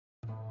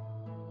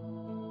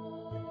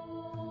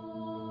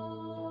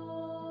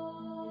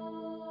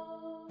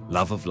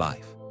love of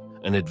life,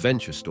 an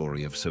adventure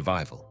story of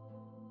survival.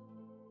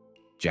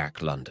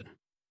 Jack London.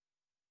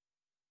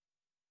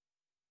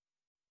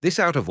 This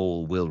out of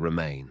all will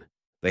remain.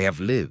 They have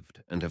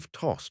lived and have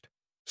tossed.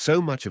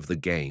 So much of the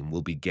game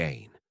will be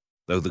gain,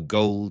 though the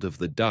gold of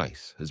the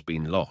dice has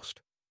been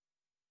lost.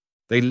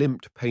 They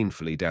limped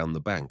painfully down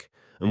the bank,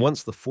 and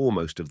once the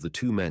foremost of the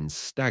two men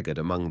staggered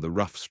among the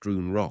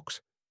rough-strewn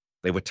rocks.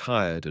 They were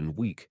tired and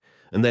weak,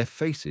 and their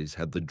faces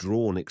had the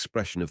drawn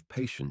expression of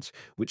patience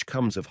which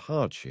comes of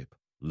hardship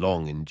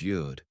long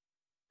endured.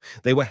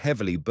 They were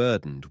heavily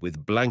burdened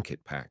with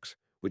blanket packs,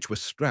 which were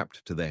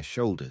strapped to their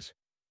shoulders.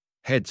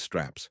 Head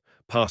straps,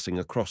 passing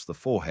across the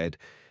forehead,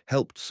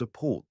 helped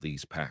support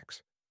these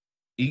packs.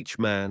 Each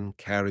man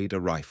carried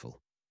a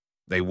rifle.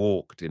 They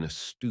walked in a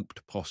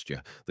stooped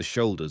posture, the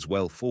shoulders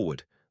well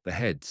forward, the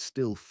head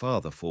still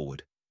farther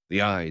forward,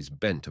 the eyes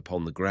bent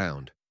upon the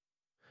ground.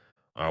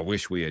 "I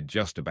wish we had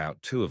just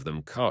about 2 of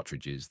them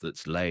cartridges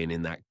that's layin'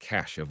 in that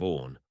cache of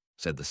ourn,"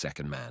 said the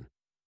second man.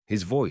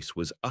 His voice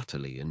was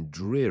utterly and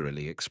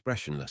drearily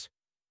expressionless.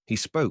 He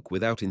spoke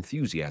without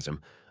enthusiasm,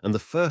 and the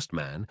first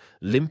man,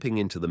 limping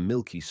into the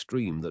milky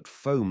stream that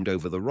foamed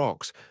over the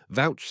rocks,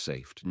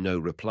 vouchsafed no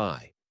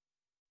reply.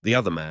 The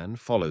other man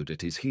followed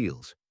at his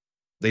heels.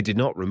 They did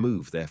not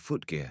remove their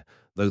footgear,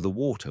 though the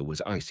water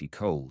was icy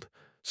cold,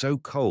 so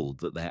cold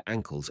that their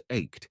ankles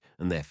ached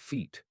and their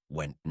feet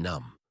went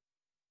numb.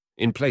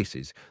 In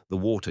places, the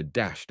water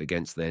dashed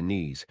against their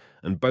knees,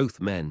 and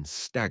both men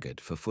staggered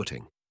for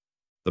footing.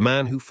 The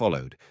man who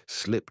followed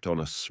slipped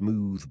on a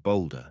smooth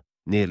boulder,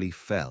 nearly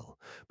fell,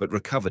 but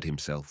recovered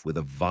himself with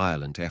a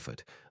violent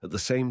effort, at the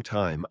same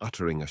time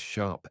uttering a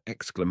sharp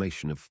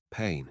exclamation of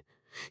pain.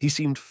 He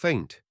seemed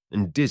faint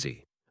and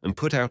dizzy, and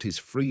put out his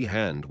free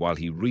hand while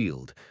he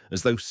reeled,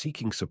 as though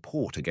seeking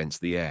support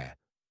against the air.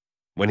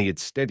 When he had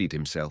steadied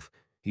himself,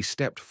 he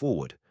stepped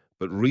forward,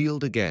 but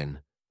reeled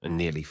again and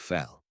nearly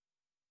fell.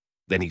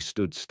 Then he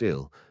stood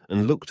still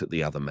and looked at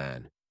the other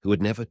man, who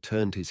had never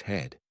turned his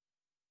head.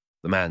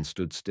 The man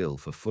stood still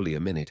for fully a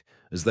minute,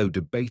 as though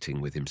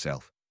debating with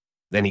himself.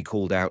 Then he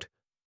called out,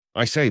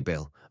 "I say,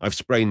 Bill, I've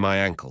sprained my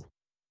ankle."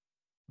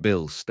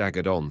 Bill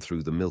staggered on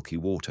through the milky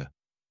water.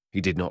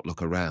 He did not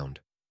look around.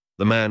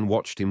 The man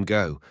watched him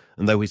go,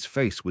 and though his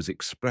face was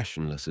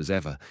expressionless as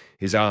ever,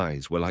 his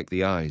eyes were like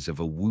the eyes of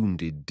a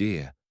wounded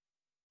deer.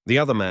 The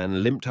other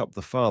man limped up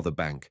the farther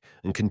bank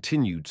and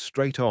continued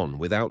straight on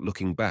without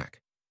looking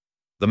back.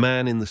 The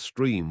man in the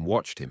stream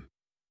watched him.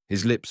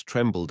 His lips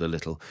trembled a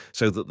little,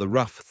 so that the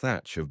rough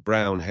thatch of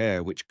brown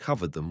hair which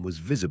covered them was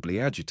visibly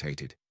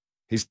agitated.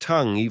 His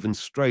tongue even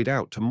strayed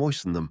out to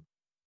moisten them.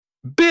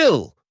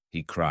 "Bill!"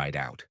 he cried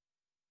out.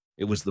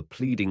 It was the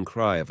pleading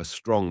cry of a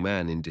strong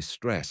man in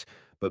distress,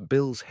 but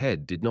Bill's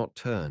head did not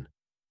turn.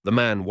 The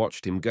man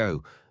watched him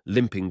go,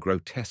 limping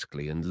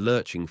grotesquely and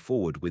lurching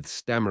forward with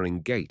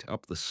stammering gait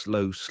up the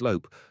slow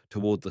slope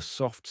toward the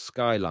soft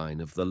skyline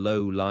of the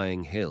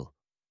low-lying hill.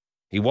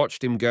 He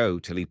watched him go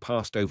till he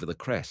passed over the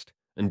crest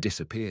and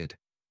disappeared.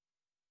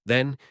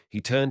 Then he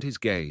turned his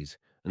gaze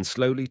and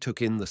slowly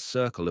took in the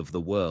circle of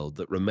the world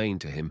that remained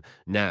to him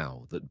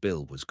now that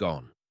Bill was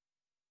gone.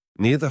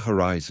 Near the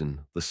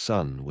horizon, the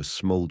sun was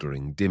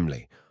smouldering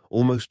dimly,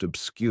 almost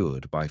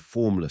obscured by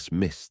formless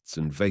mists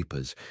and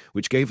vapours,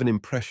 which gave an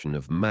impression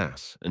of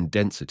mass and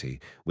density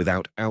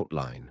without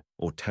outline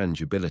or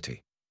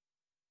tangibility.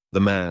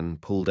 The man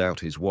pulled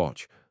out his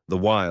watch, the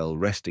while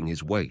resting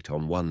his weight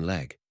on one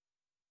leg.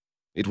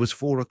 It was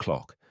 4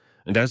 o'clock,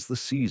 and as the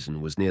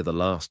season was near the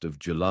last of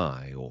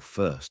July or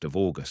 1st of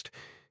August,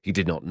 he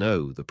did not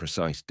know the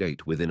precise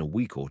date within a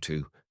week or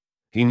two.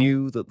 He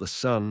knew that the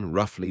sun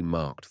roughly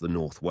marked the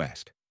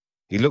northwest.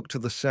 He looked to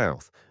the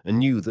south and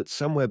knew that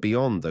somewhere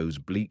beyond those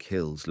bleak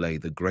hills lay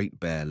the Great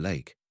Bear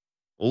Lake.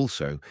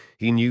 Also,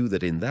 he knew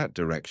that in that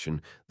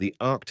direction the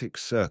Arctic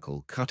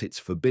Circle cut its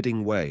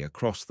forbidding way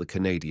across the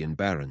Canadian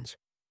Barrens.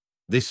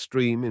 This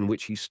stream in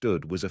which he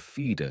stood was a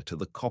feeder to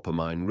the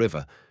Coppermine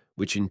River,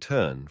 which in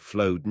turn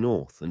flowed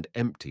north and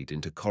emptied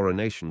into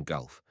Coronation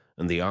Gulf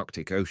and the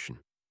Arctic Ocean.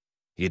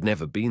 He had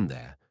never been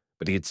there,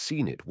 but he had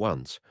seen it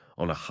once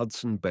on a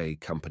Hudson Bay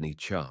Company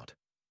chart.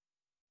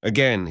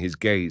 Again his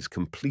gaze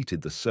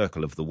completed the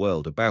circle of the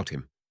world about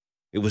him.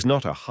 It was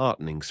not a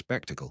heartening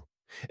spectacle.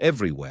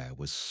 Everywhere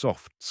was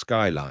soft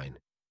skyline.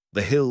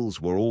 The hills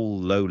were all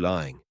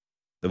low-lying.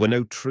 There were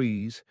no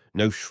trees,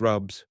 no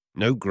shrubs,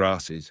 no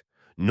grasses,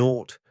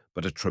 naught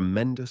but a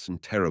tremendous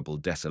and terrible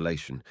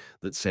desolation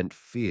that sent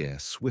fear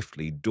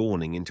swiftly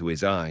dawning into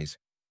his eyes.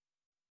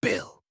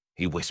 "Bill,"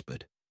 he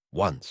whispered,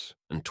 once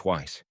and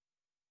twice.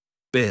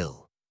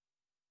 "Bill."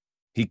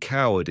 He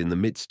cowered in the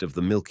midst of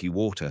the milky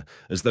water,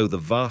 as though the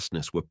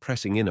vastness were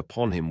pressing in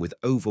upon him with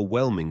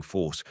overwhelming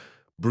force,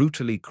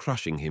 brutally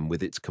crushing him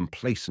with its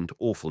complacent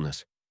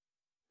awfulness.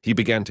 He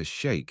began to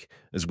shake,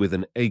 as with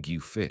an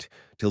ague fit,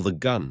 till the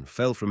gun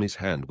fell from his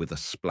hand with a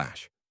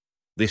splash.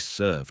 This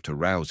served to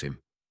rouse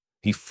him.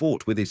 He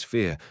fought with his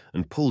fear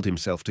and pulled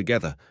himself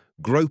together,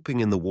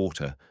 groping in the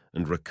water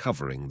and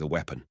recovering the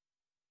weapon.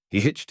 He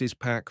hitched his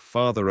pack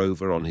farther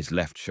over on his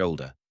left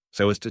shoulder.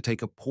 so as to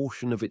take a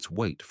portion of its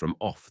weight from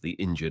off the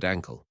injured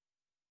ankle.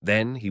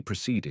 Then he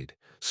proceeded,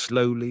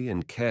 slowly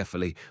and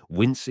carefully,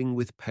 wincing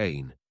with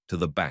pain, to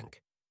the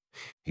bank.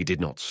 He did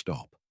not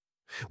stop.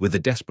 With a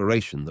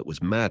desperation that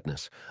was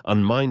madness,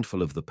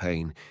 unmindful of the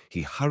pain,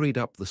 he hurried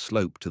up the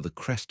slope to the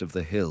crest of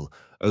the hill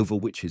over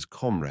which his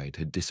comrade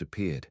had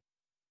disappeared.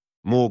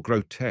 More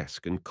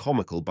grotesque and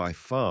comical by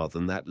far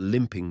than that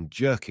limping,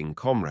 jerking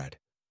comrade.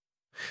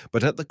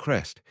 But at the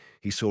crest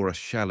he saw a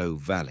shallow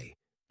valley,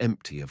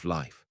 empty of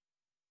life.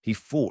 He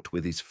fought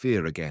with his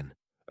fear again,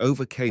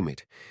 overcame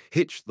it,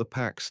 hitched the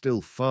pack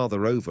still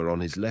farther over on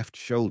his left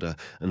shoulder,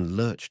 and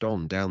lurched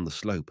on down the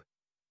slope.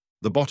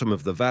 The bottom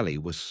of the valley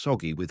was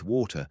soggy with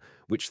water,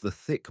 which the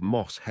thick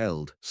moss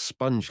held,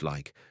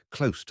 sponge-like,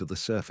 close to the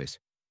surface.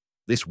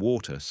 This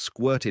water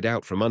squirted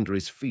out from under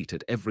his feet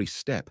at every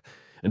step,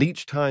 and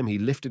each time he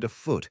lifted a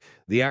foot,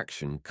 the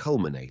action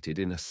culminated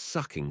in a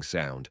sucking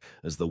sound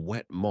as the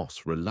wet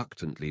moss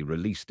reluctantly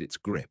released its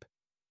grip.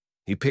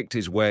 He picked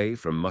his way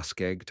from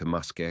muskeg to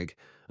muskeg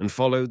and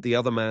followed the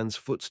other man's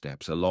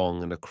footsteps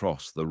along and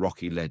across the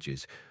rocky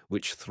ledges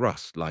which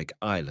thrust like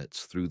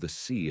islets through the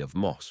sea of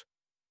moss.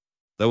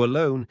 Though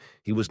alone,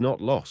 he was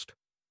not lost.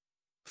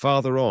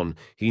 Farther on,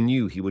 he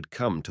knew he would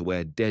come to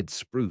where dead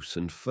spruce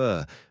and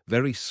fir,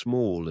 very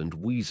small and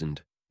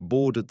weazened,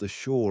 bordered the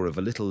shore of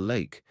a little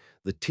lake,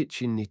 the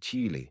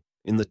Tichin-Nichili,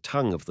 in the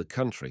tongue of the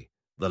country,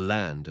 the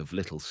land of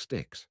little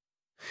sticks.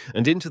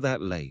 And into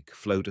that lake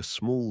flowed a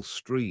small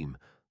stream,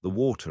 the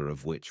water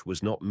of which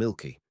was not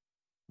milky.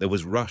 There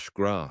was rush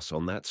grass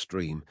on that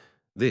stream,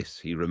 this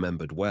he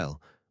remembered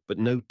well, but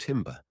no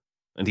timber,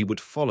 and he would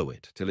follow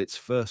it till its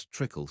first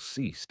trickle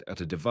ceased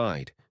at a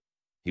divide.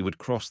 He would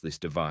cross this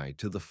divide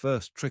to the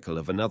first trickle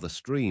of another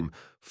stream,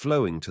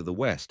 flowing to the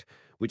west,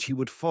 which he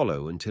would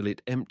follow until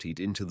it emptied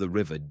into the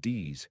river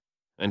Dees,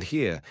 and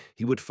here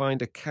he would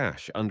find a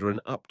cache under an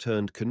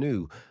upturned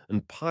canoe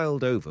and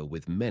piled over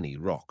with many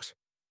rocks.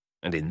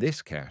 And in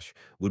this cache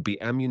would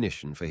be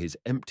ammunition for his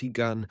empty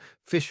gun,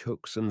 fish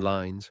hooks and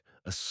lines,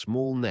 a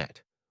small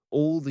net,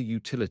 all the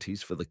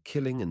utilities for the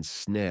killing and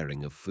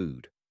snaring of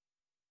food.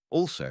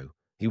 Also,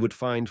 he would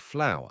find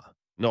flour,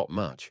 not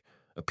much,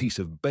 a piece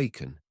of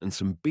bacon and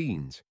some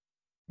beans.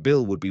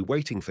 Bill would be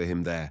waiting for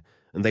him there,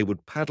 and they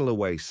would paddle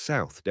away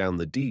south down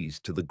the Dees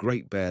to the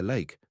Great Bear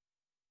Lake.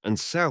 And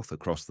south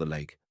across the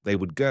lake they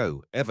would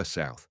go, ever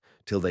south,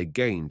 till they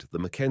gained the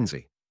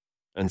Mackenzie.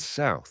 And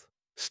south,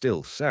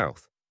 still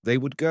south, they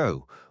would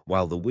go,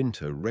 while the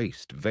winter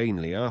raced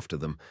vainly after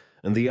them,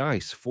 and the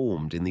ice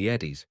formed in the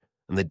eddies,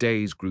 and the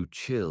days grew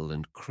chill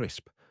and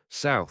crisp,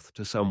 south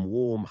to some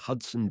warm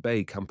Hudson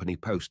Bay Company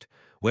post,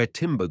 where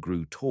timber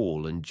grew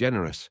tall and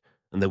generous,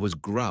 and there was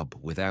grub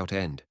without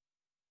end.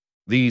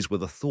 These were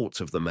the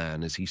thoughts of the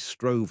man as he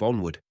strove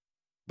onward.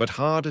 But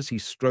hard as he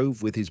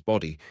strove with his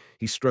body,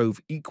 he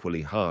strove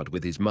equally hard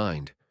with his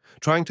mind,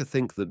 trying to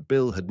think that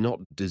Bill had not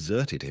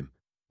deserted him,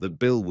 that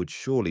Bill would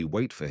surely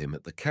wait for him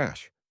at the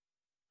cache.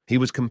 He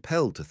was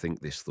compelled to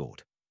think this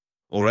thought,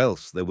 or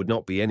else there would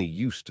not be any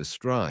use to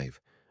strive,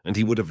 and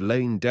he would have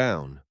lain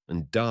down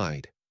and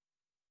died.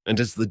 And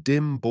as the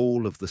dim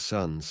ball of the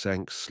sun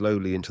sank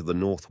slowly into the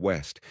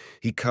northwest,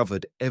 he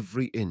covered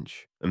every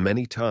inch, and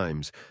many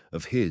times,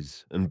 of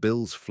his and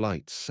Bill's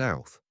flight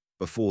south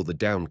before the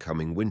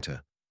downcoming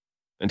winter.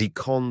 And he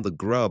conned the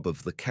grub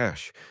of the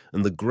cache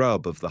and the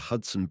grub of the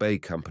Hudson Bay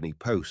Company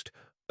post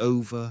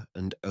over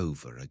and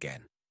over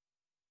again.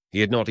 He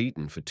had not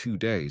eaten for 2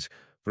 days.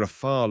 For a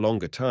far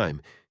longer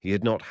time he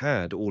had not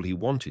had all he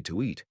wanted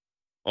to eat.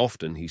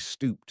 Often he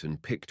stooped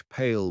and picked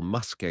pale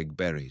muskeg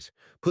berries,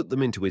 put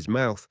them into his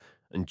mouth,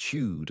 and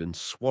chewed and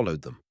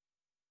swallowed them.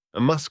 A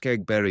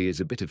muskeg berry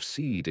is a bit of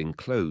seed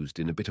enclosed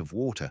in a bit of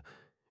water.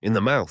 In the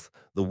mouth,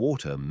 the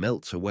water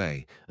melts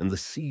away, and the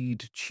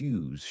seed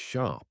chews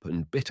sharp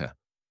and bitter.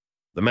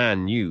 The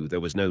man knew there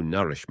was no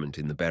nourishment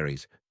in the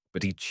berries,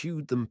 but he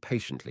chewed them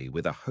patiently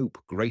with a hope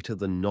greater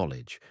than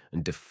knowledge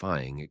and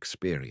defying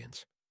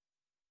experience.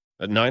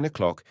 At 9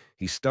 o'clock,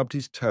 he stubbed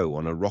his toe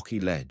on a rocky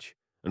ledge,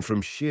 and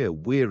from sheer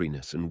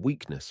weariness and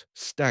weakness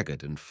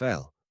staggered and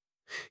fell.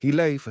 He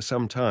lay for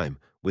some time,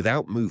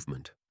 without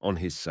movement, on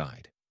his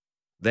side.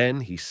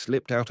 Then he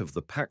slipped out of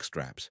the pack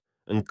straps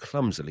and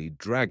clumsily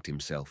dragged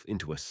himself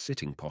into a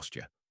sitting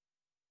posture.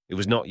 It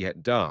was not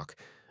yet dark,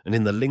 and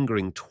in the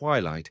lingering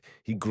twilight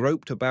he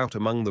groped about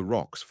among the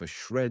rocks for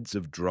shreds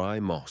of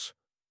dry moss.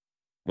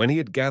 When he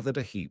had gathered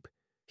a heap,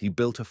 he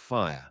built a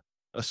fire,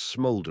 a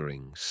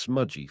smouldering,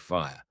 smudgy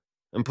fire,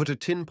 and put a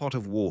tin pot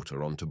of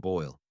water on to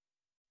boil.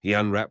 He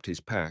unwrapped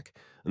his pack,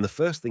 and the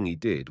first thing he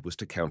did was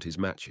to count his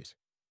matches.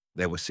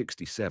 There were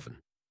 67.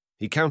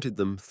 He counted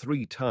them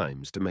 3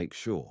 times to make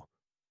sure.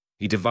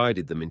 He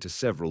divided them into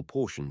several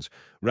portions,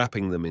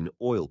 wrapping them in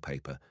oil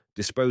paper,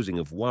 disposing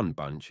of one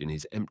bunch in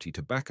his empty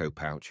tobacco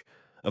pouch,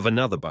 of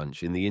another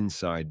bunch in the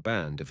inside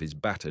band of his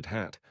battered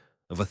hat,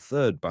 of a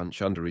third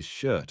bunch under his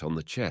shirt on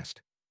the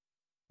chest.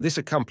 This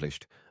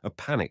accomplished, a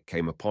panic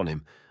came upon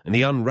him, and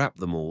he unwrapped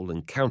them all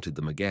and counted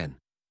them again.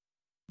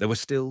 There were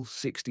still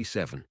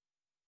 67.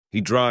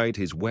 He dried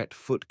his wet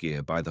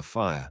footgear by the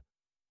fire.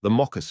 The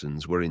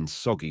moccasins were in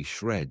soggy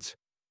shreds.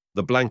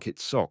 The blanket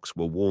socks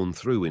were worn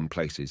through in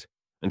places,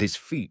 and his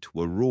feet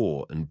were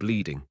raw and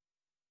bleeding.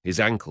 His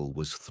ankle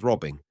was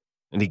throbbing,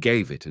 and he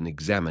gave it an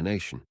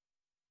examination.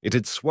 It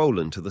had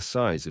swollen to the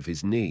size of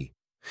his knee.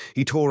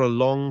 He tore a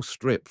long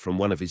strip from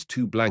one of his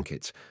two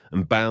blankets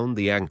and bound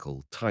the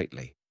ankle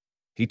tightly.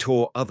 He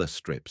tore other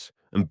strips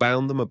and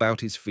bound them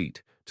about his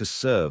feet to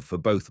serve for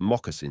both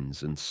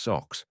moccasins and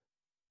socks.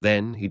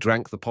 Then he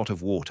drank the pot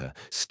of water,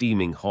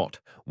 steaming hot,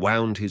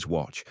 wound his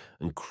watch,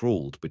 and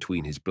crawled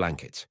between his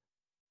blankets.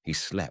 He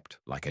slept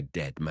like a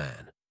dead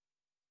man.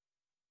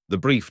 The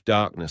brief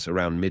darkness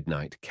around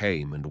midnight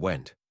came and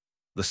went.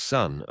 The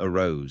sun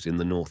arose in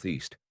the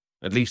northeast.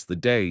 At least the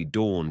day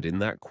dawned in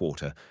that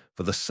quarter,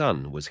 for the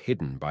sun was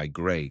hidden by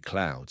grey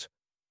clouds.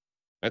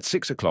 At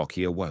 6 o'clock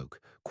he awoke,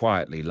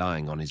 quietly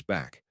lying on his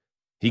back.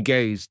 He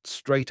gazed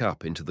straight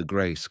up into the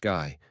grey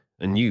sky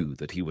and knew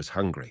that he was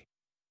hungry.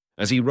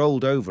 As he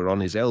rolled over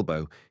on his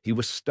elbow, he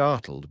was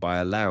startled by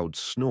a loud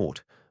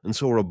snort and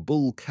saw a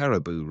bull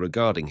caribou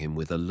regarding him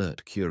with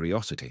alert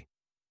curiosity.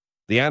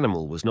 The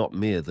animal was not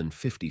mere than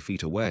 50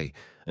 feet away,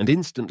 and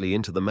instantly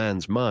into the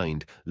man's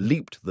mind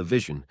leaped the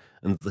vision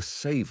and the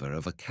savour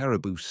of a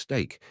caribou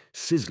steak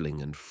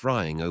sizzling and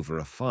frying over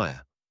a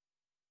fire.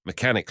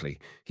 Mechanically,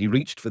 he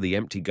reached for the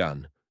empty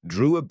gun,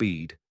 drew a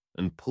bead,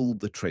 and pulled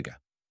the trigger.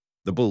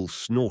 The bull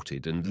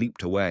snorted and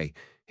leaped away,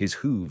 his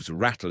hooves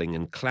rattling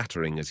and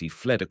clattering as he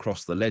fled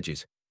across the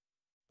ledges.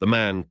 The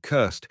man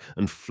cursed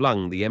and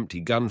flung the empty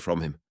gun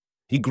from him.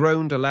 He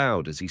groaned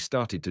aloud as he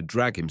started to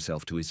drag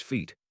himself to his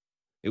feet.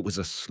 It was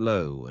a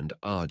slow and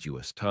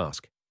arduous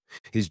task.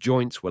 His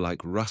joints were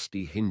like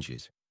rusty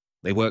hinges.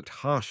 They worked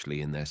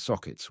harshly in their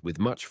sockets with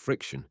much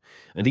friction,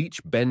 and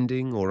each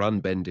bending or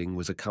unbending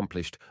was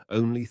accomplished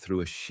only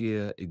through a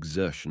sheer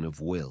exertion of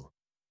will.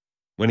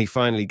 When he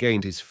finally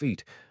gained his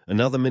feet,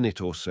 another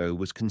minute or so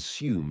was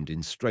consumed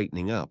in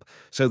straightening up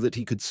so that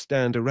he could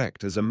stand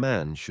erect as a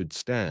man should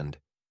stand.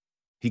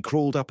 He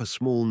crawled up a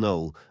small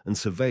knoll and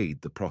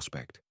surveyed the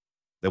prospect.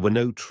 There were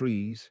no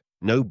trees,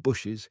 no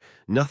bushes,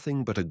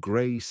 nothing but a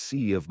grey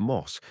sea of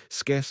moss,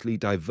 scarcely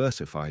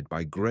diversified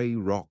by grey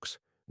rocks,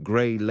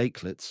 grey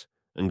lakelets,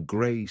 and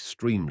grey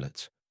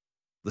streamlets.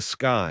 The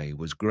sky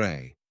was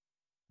grey.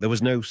 There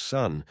was no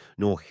sun,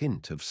 nor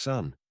hint of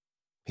sun.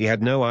 He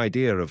had no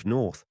idea of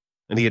north,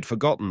 and he had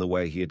forgotten the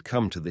way he had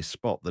come to this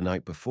spot the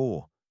night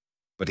before.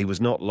 But he was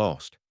not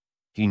lost.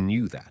 He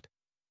knew that.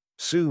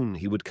 Soon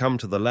he would come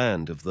to the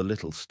land of the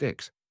little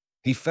sticks.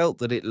 He felt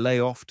that it lay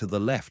off to the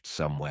left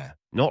somewhere,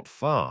 not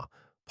far,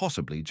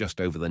 possibly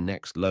just over the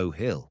next low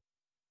hill.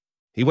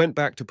 He went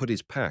back to put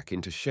his pack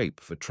into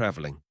shape for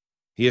travelling.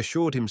 He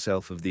assured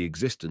himself of the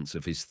existence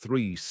of his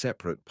 3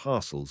 separate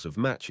parcels of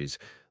matches,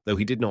 though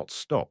he did not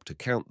stop to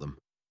count them.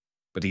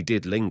 But he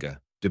did linger,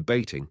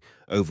 debating,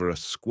 over a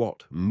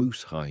squat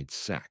moose-hide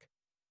sack.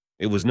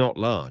 It was not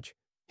large.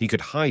 He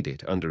could hide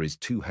it under his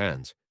 2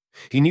 hands.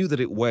 He knew that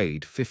it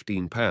weighed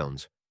 15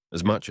 pounds,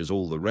 as much as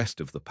all the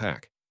rest of the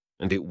pack,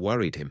 and it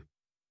worried him.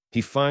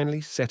 He finally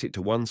set it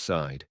to one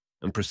side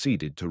and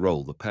proceeded to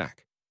roll the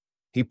pack.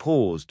 He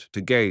paused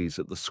to gaze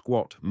at the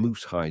squat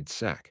moose-hide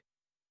sack.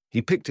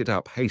 He picked it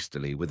up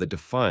hastily with a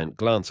defiant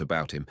glance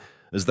about him,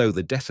 as though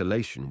the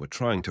desolation were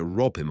trying to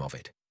rob him of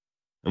it.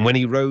 And when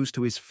he rose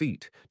to his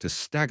feet to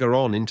stagger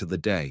on into the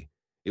day,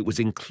 it was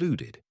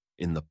included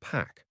in the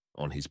pack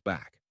on his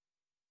back.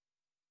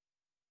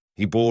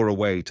 He bore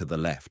away to the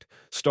left,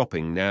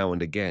 stopping now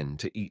and again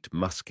to eat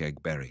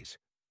muskeg berries.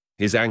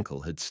 His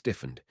ankle had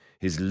stiffened,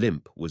 his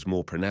limp was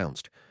more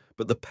pronounced,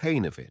 but the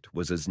pain of it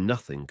was as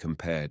nothing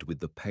compared with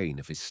the pain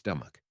of his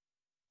stomach.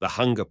 The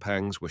hunger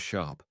pangs were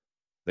sharp.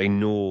 They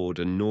gnawed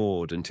and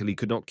gnawed until he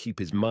could not keep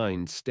his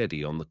mind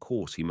steady on the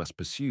course he must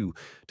pursue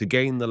to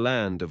gain the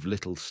land of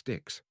little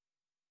sticks.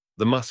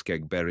 The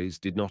muskeg berries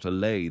did not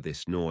allay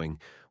this gnawing,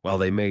 while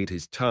they made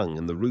his tongue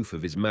and the roof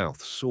of his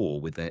mouth sore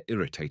with their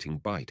irritating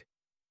bite.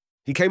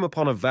 He came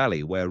upon a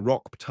valley where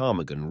rock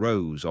ptarmigan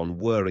rose on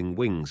whirring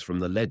wings from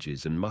the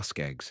ledges and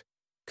muskegs.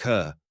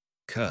 Cur,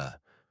 cur,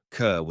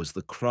 cur was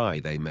the cry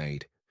they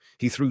made.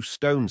 He threw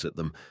stones at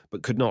them,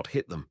 but could not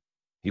hit them.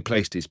 He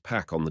placed his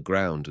pack on the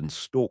ground and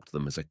stalked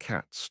them as a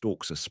cat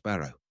stalks a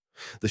sparrow.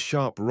 The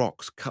sharp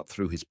rocks cut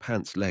through his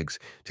pants legs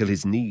till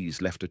his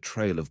knees left a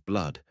trail of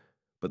blood,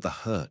 but the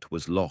hurt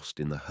was lost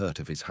in the hurt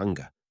of his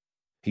hunger.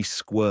 He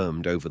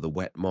squirmed over the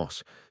wet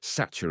moss,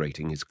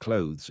 saturating his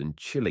clothes and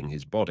chilling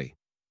his body.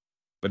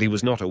 But he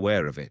was not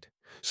aware of it,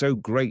 so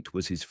great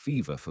was his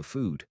fever for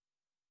food.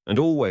 And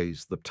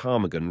always the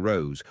ptarmigan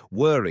rose,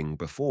 whirring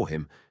before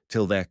him,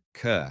 till their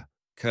cur,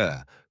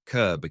 cur,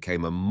 cur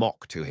became a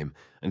mock to him,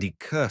 and he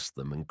cursed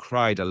them and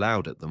cried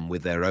aloud at them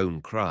with their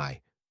own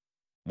cry.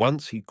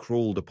 Once he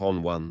crawled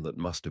upon one that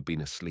must have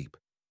been asleep.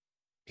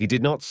 He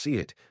did not see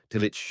it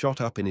till it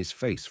shot up in his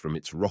face from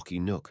its rocky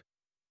nook.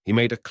 He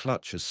made a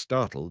clutch as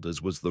startled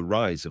as was the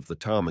rise of the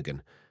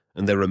ptarmigan,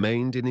 and there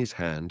remained in his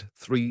hand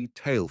 3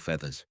 tail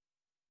feathers.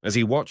 As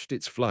he watched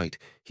its flight,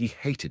 he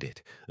hated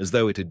it, as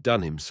though it had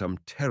done him some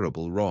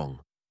terrible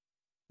wrong.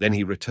 Then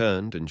he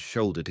returned and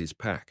shouldered his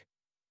pack.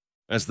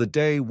 As the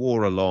day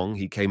wore along,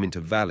 he came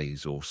into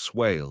valleys or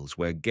swales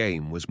where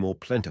game was more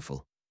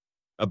plentiful.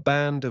 A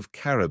band of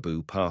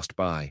caribou passed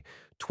by,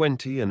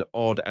 20 and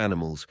odd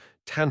animals,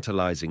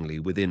 tantalizingly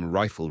within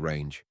rifle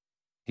range.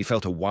 He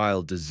felt a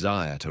wild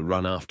desire to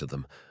run after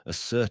them, a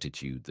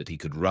certitude that he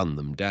could run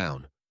them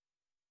down.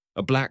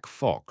 A black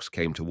fox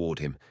came toward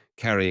him,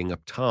 carrying a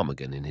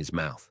ptarmigan in his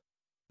mouth.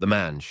 The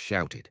man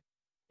shouted.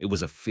 It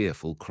was a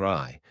fearful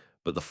cry,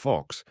 but the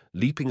fox,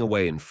 leaping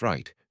away in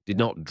fright, did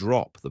not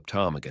drop the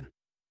ptarmigan.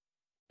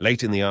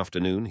 Late in the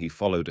afternoon, he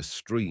followed a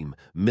stream,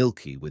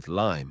 milky with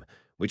lime,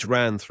 which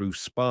ran through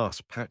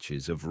sparse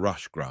patches of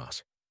rush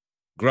grass.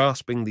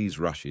 Grasping these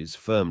rushes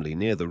firmly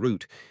near the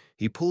root,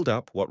 he pulled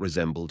up what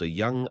resembled a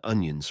young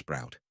onion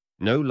sprout,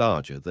 no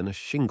larger than a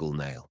shingle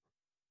nail.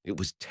 It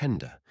was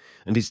tender,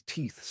 and his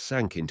teeth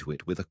sank into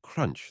it with a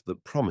crunch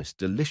that promised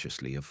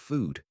deliciously of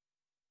food.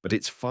 But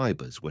its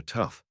fibers were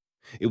tough.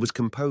 It was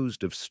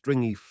composed of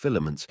stringy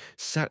filaments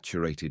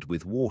saturated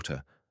with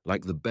water,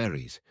 like the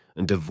berries,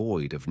 and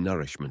devoid of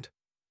nourishment.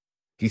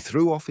 He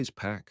threw off his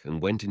pack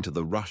and went into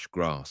the rush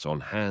grass on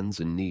hands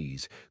and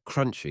knees,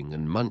 crunching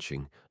and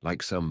munching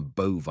like some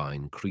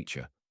bovine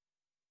creature.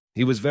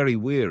 He was very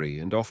weary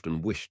and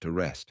often wished to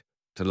rest,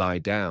 to lie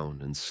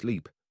down and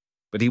sleep,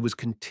 but he was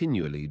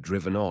continually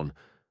driven on,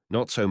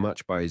 not so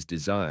much by his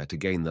desire to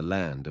gain the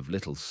land of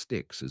little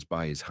sticks as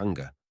by his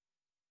hunger.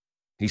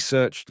 He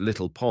searched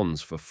little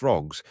ponds for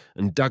frogs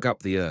and dug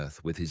up the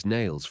earth with his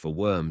nails for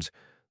worms,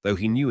 though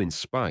he knew in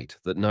spite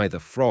that neither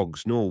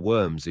frogs nor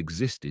worms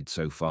existed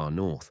so far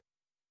north.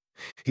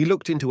 He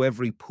looked into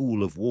every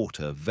pool of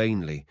water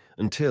vainly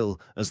until,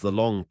 as the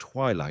long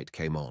twilight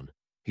came on,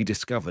 he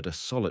discovered a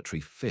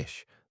solitary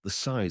fish the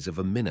size of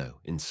a minnow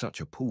in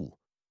such a pool.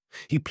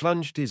 He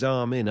plunged his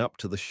arm in up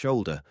to the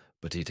shoulder,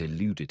 but it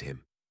eluded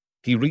him.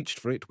 He reached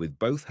for it with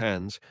both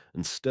hands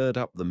and stirred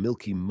up the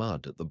milky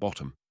mud at the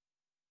bottom.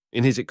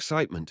 In his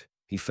excitement,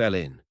 he fell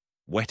in,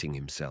 wetting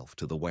himself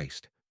to the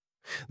waist.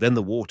 Then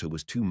the water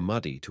was too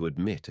muddy to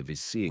admit of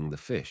his seeing the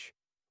fish,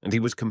 and he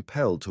was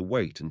compelled to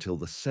wait until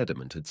the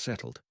sediment had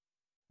settled.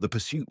 The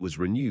pursuit was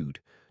renewed,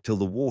 till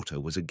the water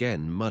was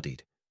again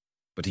muddied.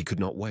 But he could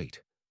not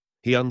wait.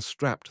 He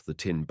unstrapped the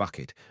tin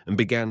bucket and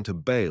began to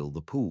bail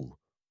the pool.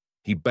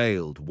 He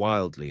bailed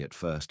wildly at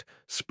first,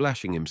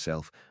 splashing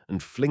himself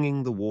and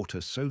flinging the water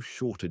so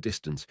short a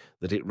distance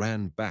that it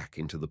ran back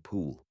into the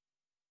pool.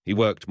 He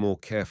worked more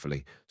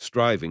carefully,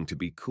 striving to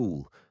be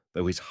cool,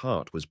 though his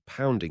heart was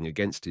pounding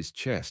against his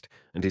chest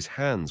and his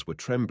hands were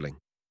trembling.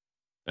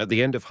 At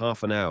the end of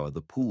half an hour,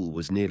 the pool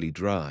was nearly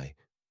dry.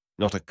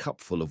 Not a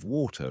cupful of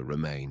water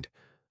remained,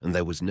 and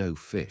there was no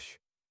fish.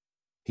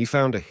 He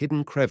found a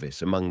hidden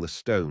crevice among the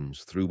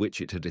stones through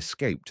which it had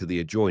escaped to the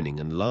adjoining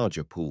and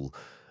larger pool,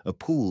 a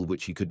pool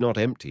which he could not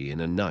empty in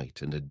a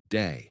night and a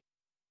day.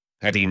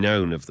 Had he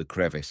known of the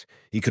crevice,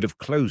 he could have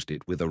closed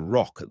it with a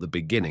rock at the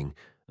beginning,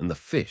 and the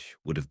fish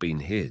would have been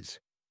his.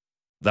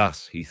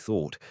 Thus he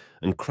thought,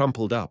 and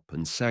crumpled up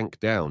and sank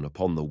down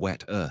upon the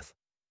wet earth.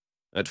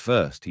 At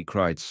first he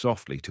cried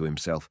softly to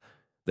himself,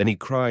 then he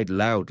cried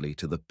loudly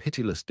to the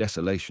pitiless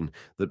desolation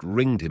that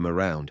ringed him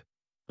around,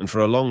 and for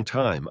a long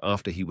time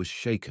after he was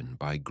shaken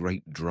by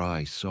great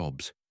dry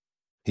sobs.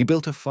 He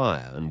built a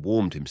fire and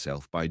warmed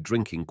himself by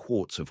drinking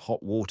quarts of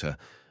hot water,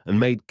 and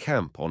made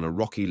camp on a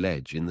rocky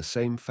ledge in the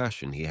same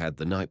fashion he had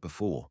the night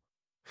before.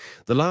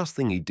 The last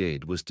thing he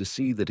did was to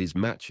see that his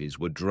matches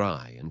were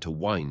dry and to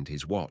wind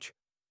his watch.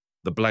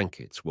 The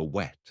blankets were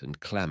wet and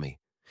clammy.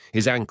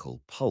 His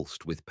ankle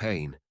pulsed with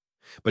pain.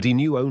 But he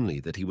knew only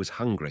that he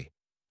was hungry,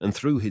 and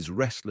through his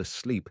restless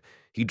sleep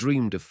he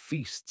dreamed of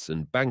feasts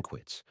and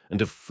banquets,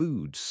 and of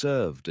food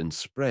served and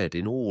spread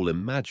in all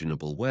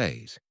imaginable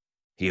ways.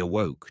 He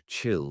awoke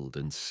chilled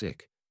and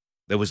sick.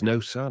 There was no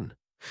sun.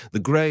 The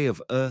grey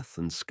of earth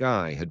and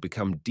sky had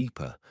become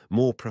deeper,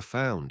 more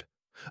profound.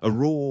 A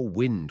raw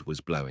wind was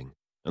blowing,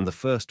 and the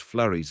first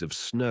flurries of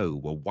snow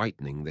were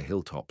whitening the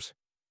hilltops.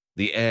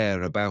 The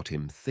air about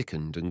him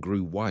thickened and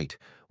grew white,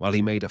 while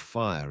he made a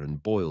fire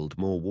and boiled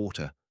more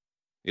water.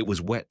 It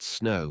was wet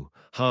snow,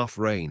 half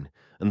rain,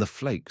 and the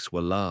flakes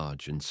were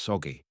large and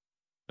soggy.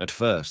 At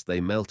first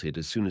they melted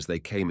as soon as they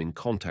came in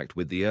contact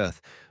with the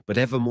earth, but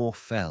ever more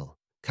fell,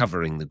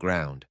 covering the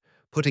ground,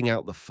 putting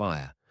out the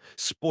fire,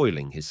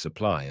 spoiling his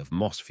supply of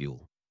moss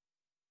fuel.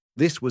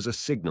 This was a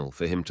signal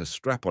for him to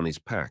strap on his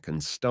pack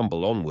and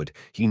stumble onward,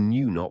 he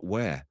knew not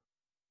where.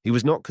 He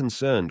was not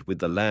concerned with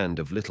the land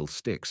of little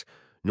sticks,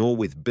 nor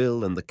with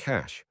Bill and the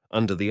cache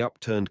under the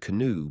upturned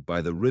canoe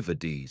by the river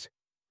Dees.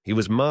 He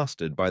was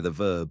mastered by the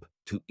verb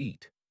to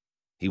eat.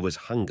 He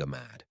was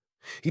hunger-mad.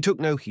 He took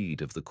no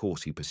heed of the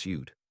course he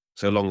pursued,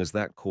 so long as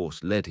that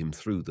course led him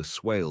through the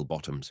swale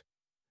bottoms.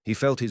 He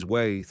felt his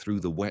way through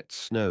the wet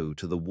snow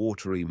to the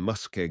watery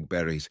muskeg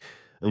berries,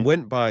 and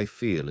went by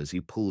feel as he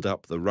pulled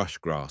up the rush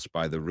grass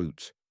by the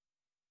roots.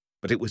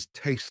 But it was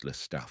tasteless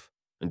stuff,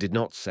 and did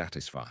not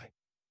satisfy.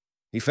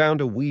 He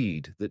found a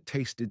weed that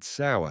tasted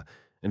sour,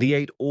 and he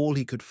ate all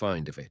he could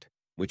find of it,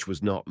 which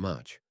was not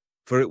much,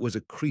 for it was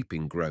a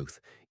creeping growth,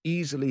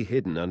 easily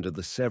hidden under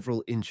the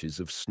several inches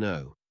of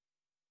snow.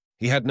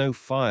 He had no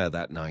fire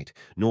that night,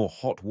 nor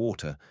hot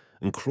water,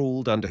 and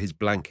crawled under his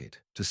blanket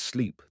to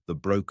sleep the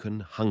broken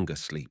hunger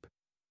sleep.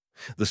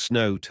 The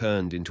snow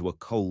turned into a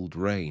cold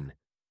rain.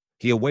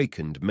 He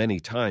awakened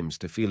many times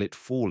to feel it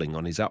falling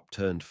on his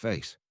upturned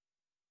face.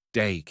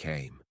 Day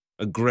came,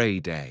 a grey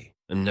day,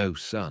 and no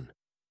sun.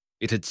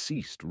 It had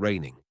ceased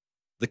raining.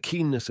 The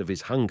keenness of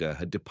his hunger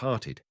had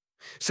departed.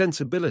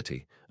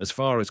 Sensibility, as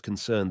far as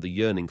concerned the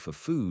yearning for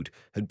food,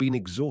 had been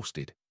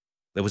exhausted.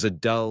 There was a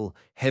dull,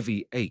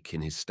 heavy ache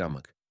in his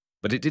stomach,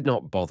 but it did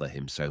not bother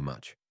him so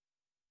much.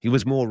 He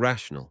was more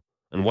rational,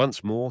 and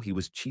once more he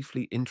was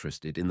chiefly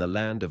interested in the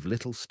land of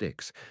little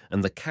sticks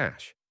and the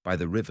cache by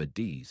the river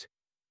Dees.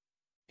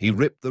 He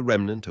ripped the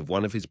remnant of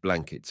one of his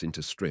blankets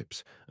into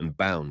strips and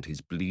bound his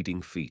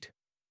bleeding feet.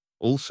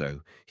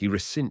 Also, he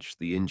recinched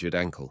the injured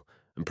ankle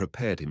and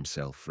prepared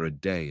himself for a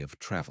day of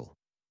travel.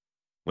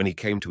 When he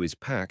came to his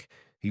pack,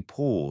 he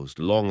paused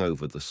long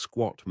over the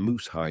squat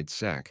moose-hide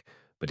sack,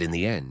 but in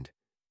the end,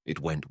 it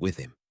went with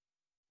him.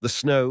 The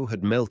snow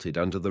had melted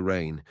under the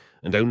rain,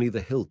 and only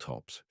the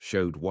hilltops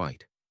showed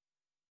white.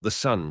 The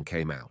sun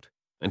came out,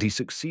 and he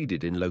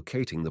succeeded in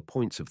locating the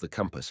points of the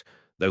compass,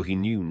 though he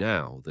knew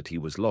now that he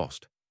was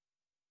lost.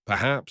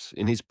 Perhaps,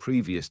 in his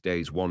previous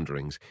day's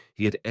wanderings,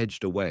 he had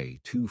edged away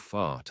too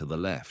far to the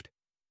left.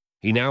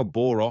 He now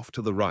bore off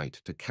to the right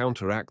to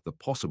counteract the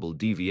possible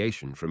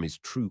deviation from his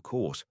true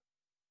course.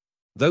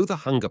 Though the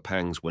hunger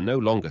pangs were no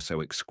longer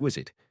so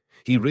exquisite,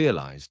 he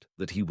realized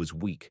that he was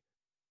weak.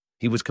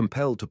 He was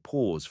compelled to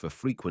pause for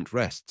frequent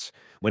rests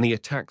when he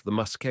attacked the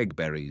muskeg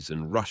berries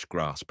and rush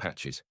grass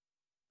patches.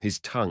 His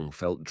tongue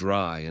felt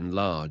dry and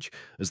large,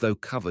 as though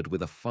covered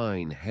with a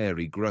fine,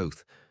 hairy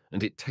growth,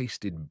 and it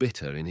tasted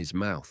bitter in his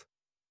mouth.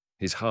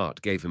 His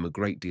heart gave him a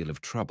great deal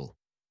of trouble.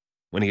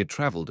 When he had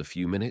travelled a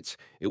few minutes,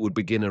 it would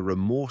begin a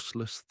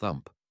remorseless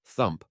thump,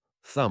 thump,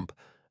 thump,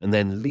 and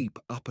then leap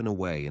up and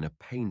away in a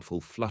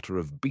painful flutter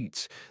of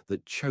beats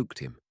that choked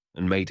him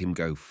and made him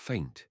go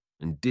faint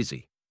and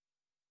dizzy.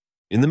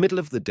 In the middle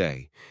of the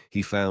day,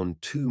 he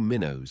found 2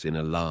 minnows in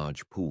a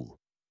large pool.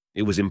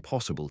 It was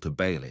impossible to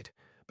bail it,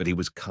 but he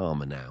was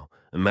calmer now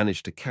and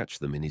managed to catch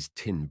them in his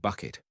tin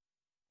bucket.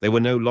 They were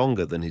no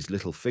longer than his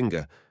little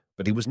finger,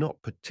 but he was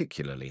not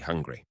particularly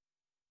hungry.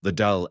 The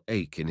dull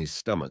ache in his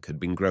stomach had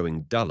been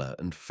growing duller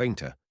and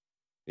fainter.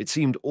 It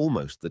seemed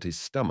almost that his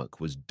stomach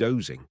was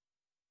dozing.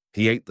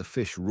 He ate the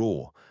fish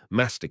raw,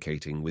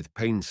 masticating with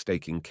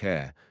painstaking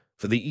care,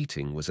 for the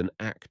eating was an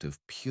act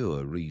of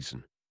pure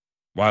reason.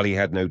 While he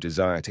had no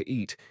desire to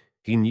eat,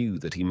 he knew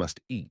that he must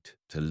eat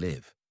to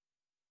live.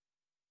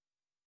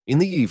 In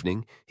the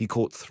evening, he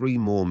caught 3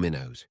 more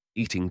minnows,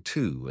 eating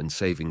 2 and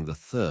saving the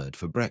 3rd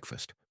for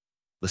breakfast.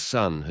 The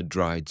sun had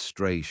dried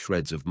stray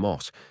shreds of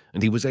moss,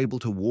 and he was able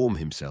to warm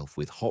himself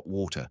with hot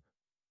water.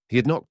 He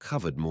had not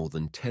covered more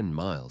than 10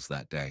 miles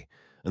that day,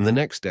 and the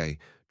next day,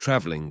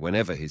 travelling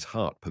whenever his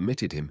heart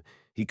permitted him,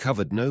 he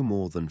covered no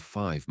more than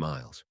 5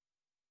 miles.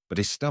 But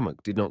his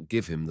stomach did not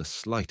give him the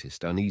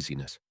slightest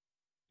uneasiness.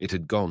 It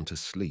had gone to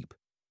sleep.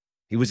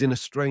 He was in a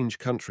strange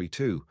country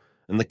too,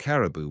 and the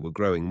caribou were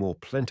growing more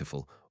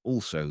plentiful,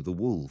 also the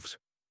wolves.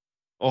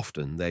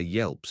 Often their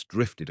yelps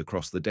drifted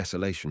across the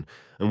desolation,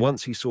 and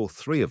once he saw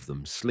 3 of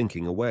them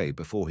slinking away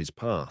before his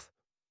path.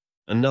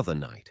 Another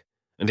night,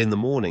 and in the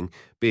morning,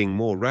 being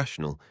more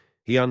rational,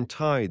 he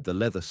untied the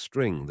leather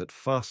string that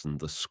fastened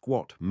the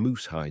squat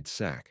moose-hide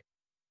sack.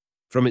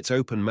 From its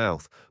open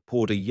mouth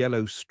poured a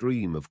yellow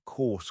stream of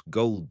coarse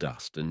gold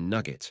dust and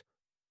nuggets.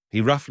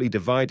 He roughly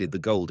divided the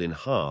gold in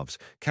halves,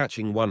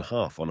 catching one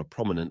half on a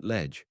prominent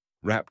ledge,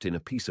 wrapped in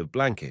a piece of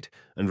blanket,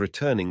 and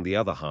returning the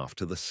other half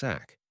to the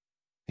sack.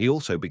 He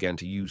also began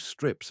to use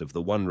strips of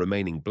the one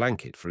remaining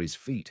blanket for his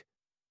feet.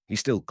 He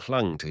still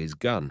clung to his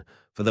gun,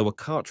 for there were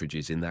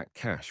cartridges in that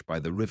cache by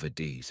the river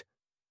Dees.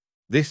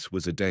 This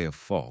was a day of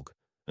fog,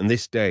 and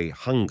this day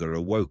hunger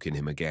awoke in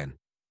him again.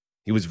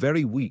 He was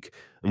very weak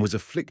and was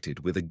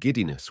afflicted with a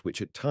giddiness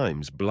which at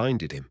times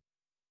blinded him.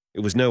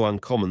 It was no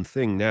uncommon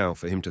thing now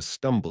for him to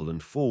stumble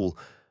and fall,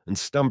 and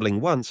stumbling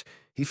once,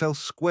 he fell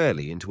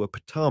squarely into a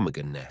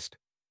ptarmigan nest.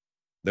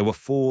 There were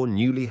 4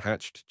 newly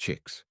hatched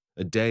chicks,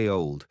 a day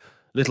old,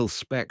 little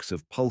specks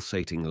of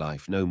pulsating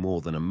life no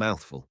more than a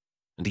mouthful,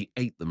 and he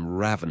ate them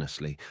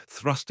ravenously,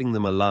 thrusting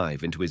them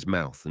alive into his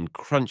mouth and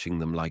crunching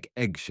them like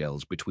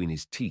eggshells between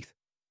his teeth.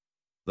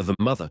 The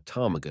mother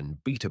ptarmigan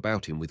beat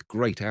about him with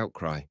great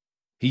outcry.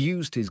 He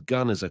used his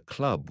gun as a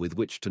club with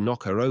which to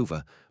knock her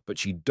over, but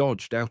she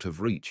dodged out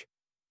of reach.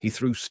 He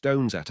threw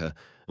stones at her,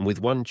 and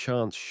with one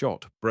chance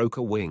shot broke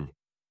a wing.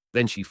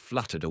 Then she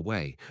fluttered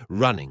away,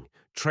 running,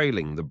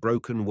 trailing the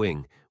broken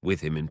wing, with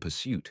him in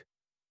pursuit.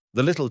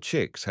 The little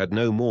chicks had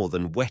no more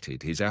than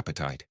whetted his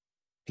appetite.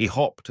 He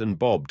hopped and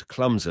bobbed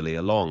clumsily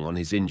along on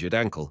his injured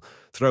ankle,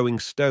 throwing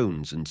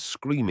stones and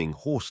screaming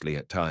hoarsely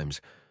at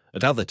times,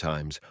 at other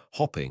times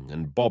hopping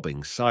and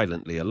bobbing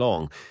silently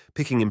along,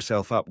 picking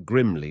himself up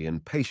grimly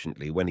and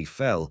patiently when he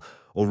fell,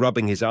 or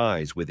rubbing his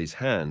eyes with his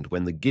hand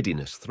when the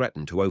giddiness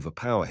threatened to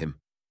overpower him.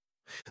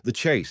 The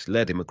chase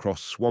led him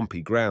across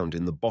swampy ground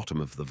in the bottom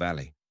of the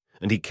valley,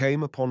 and he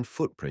came upon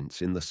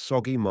footprints in the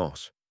soggy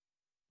moss.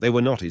 They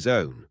were not his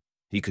own.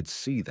 He could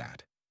see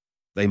that.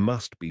 They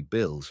must be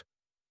Bill's.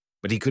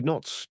 But he could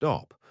not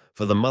stop,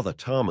 for the mother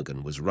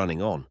ptarmigan was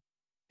running on.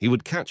 He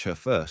would catch her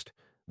first,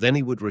 then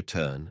he would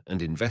return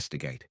and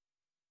investigate.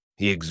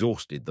 He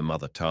exhausted the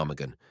mother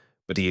ptarmigan,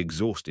 but he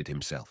exhausted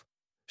himself.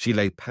 She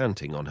lay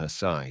panting on her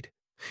side.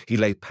 He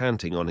lay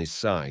panting on his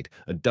side,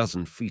 a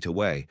dozen feet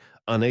away,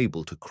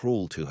 unable to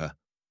crawl to her.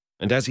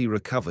 And as he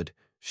recovered,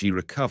 she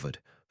recovered,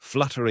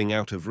 fluttering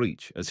out of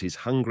reach as his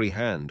hungry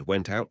hand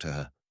went out to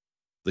her.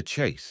 The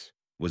chase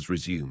was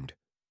resumed.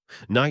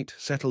 Night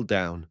settled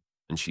down,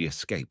 and she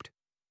escaped.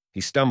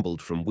 He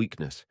stumbled from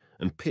weakness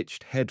and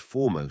pitched head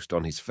foremost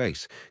on his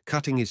face,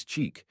 cutting his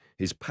cheek,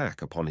 his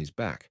pack upon his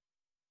back.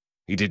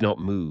 He did not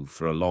move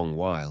for a long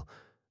while.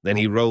 Then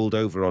he rolled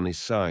over on his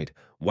side,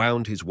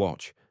 wound his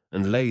watch,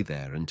 and lay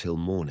there until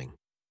morning.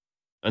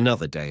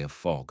 Another day of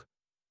fog.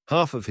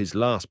 Half of his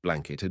last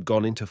blanket had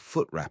gone into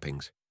foot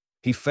wrappings.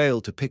 He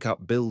failed to pick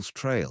up Bill's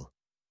trail.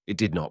 It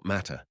did not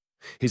matter.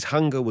 His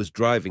hunger was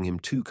driving him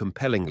too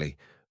compellingly.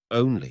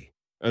 Only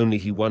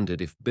he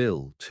wondered if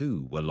Bill,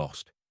 too, were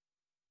lost.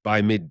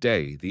 By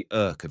midday, the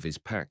irk of his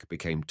pack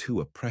became too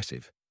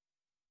oppressive.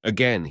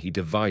 Again he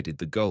divided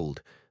the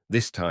gold,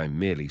 this time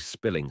merely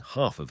spilling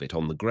half of it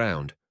on the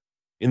ground.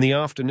 In the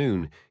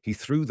afternoon, he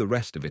threw the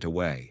rest of it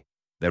away,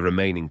 there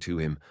remaining to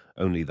him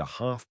only the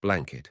half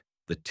blanket,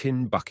 the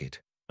tin bucket,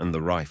 and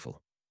the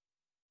rifle.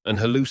 An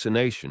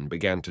hallucination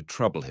began to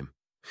trouble him.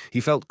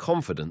 He felt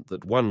confident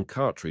that one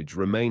cartridge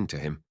remained to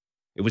him.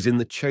 It was in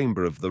the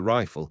chamber of the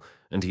rifle,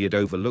 and he had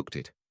overlooked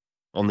it.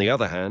 On the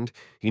other hand,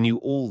 he knew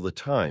all the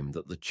time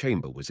that the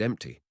chamber was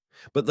empty.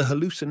 But the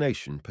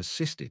hallucination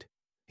persisted.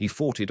 He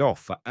fought it off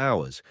for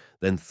hours,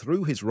 then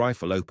threw his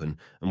rifle open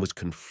and was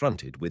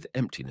confronted with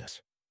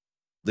emptiness.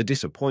 The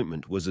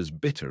disappointment was as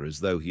bitter as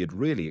though he had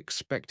really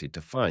expected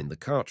to find the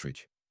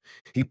cartridge.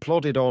 He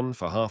plodded on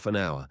for half an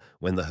hour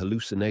when the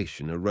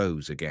hallucination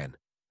arose again.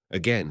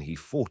 Again he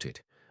fought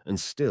it, and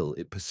still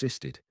it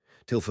persisted,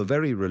 till for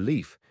very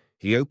relief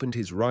he opened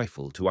his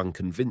rifle to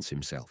unconvince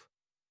himself.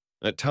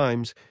 At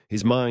times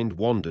his mind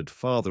wandered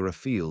farther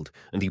afield,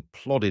 and he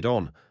plodded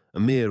on, a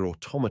mere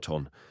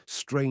automaton,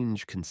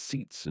 strange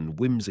conceits and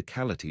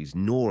whimsicalities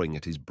gnawing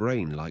at his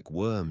brain like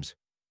worms.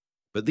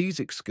 But these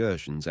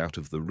excursions out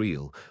of the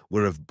real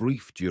were of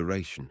brief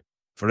duration.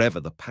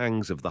 Forever the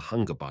pangs of the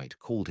hunger bite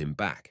called him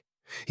back.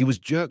 He was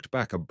jerked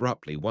back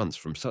abruptly once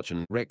from such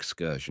an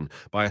excursion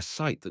by a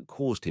sight that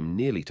caused him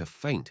nearly to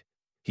faint.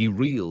 He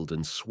reeled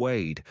and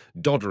swayed,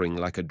 doddering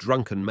like a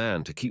drunken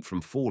man to keep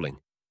from falling.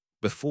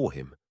 Before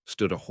him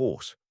stood a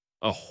horse.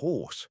 A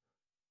horse!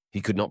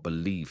 He could not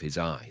believe his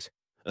eyes.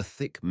 A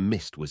thick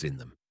mist was in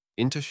them,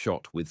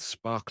 intershot with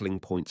sparkling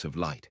points of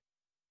light.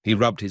 He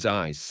rubbed his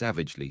eyes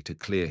savagely to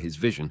clear his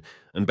vision,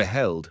 and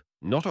beheld,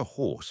 not a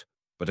horse,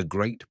 but a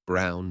great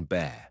brown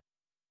bear.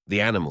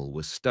 The animal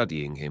was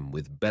studying him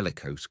with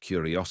bellicose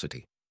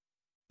curiosity.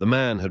 The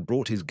man had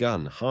brought his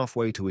gun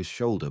halfway to his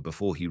shoulder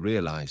before he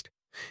realized.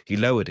 He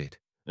lowered it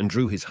and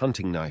drew his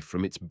hunting knife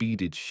from its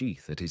beaded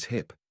sheath at his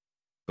hip.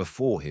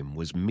 Before him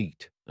was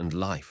meat and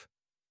life.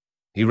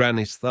 He ran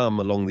his thumb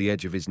along the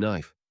edge of his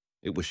knife.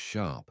 It was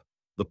sharp.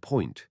 The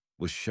point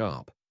was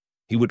sharp.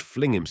 He would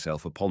fling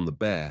himself upon the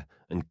bear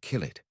and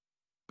kill it.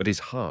 But his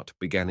heart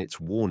began its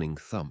warning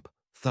thump,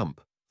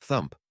 thump,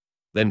 thump.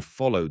 Then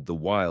followed the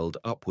wild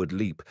upward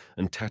leap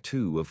and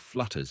tattoo of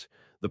flutters,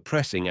 the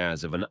pressing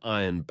as of an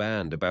iron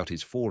band about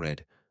his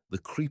forehead, the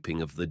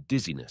creeping of the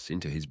dizziness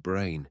into his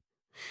brain.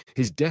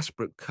 His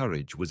desperate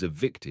courage was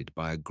evicted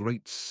by a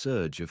great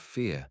surge of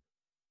fear.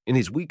 In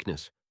his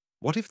weakness,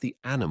 what if the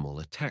animal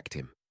attacked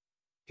him?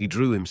 He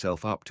drew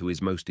himself up to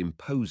his most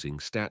imposing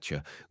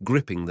stature,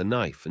 gripping the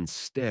knife and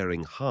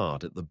staring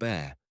hard at the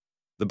bear.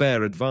 The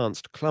bear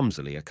advanced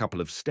clumsily a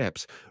couple of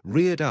steps,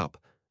 reared up,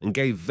 and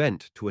gave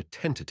vent to a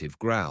tentative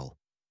growl.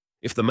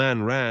 If the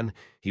man ran,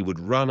 he would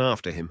run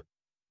after him.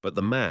 But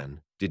the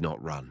man did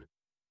not run.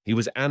 He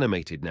was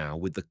animated now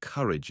with the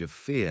courage of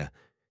fear.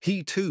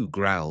 He too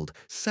growled,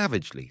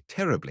 savagely,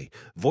 terribly,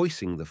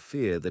 voicing the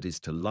fear that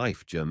is to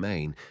life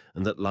germane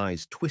and that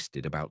lies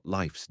twisted about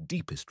life's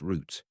deepest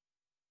roots.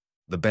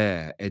 The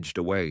bear edged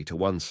away to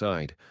one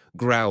side,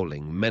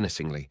 growling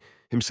menacingly,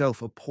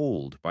 himself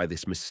appalled by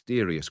this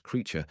mysterious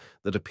creature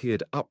that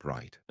appeared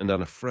upright and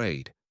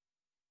unafraid.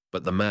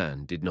 But the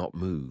man did not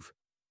move.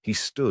 He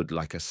stood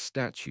like a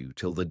statue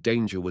till the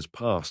danger was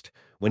past,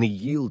 when he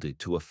yielded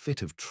to a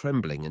fit of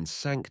trembling and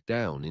sank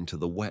down into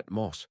the wet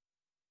moss.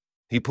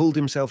 He pulled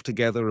himself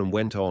together and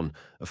went on,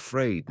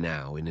 afraid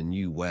now in a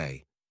new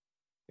way.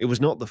 It was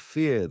not the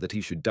fear that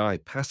he should die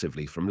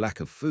passively from lack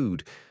of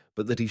food,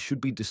 but that he should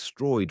be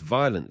destroyed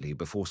violently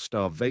before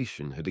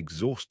starvation had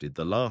exhausted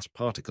the last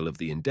particle of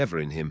the endeavour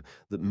in him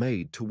that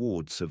made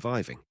towards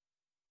surviving.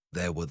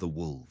 There were the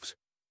wolves.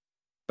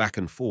 Back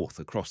and forth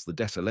across the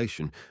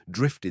desolation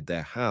drifted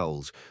their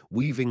howls,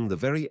 weaving the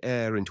very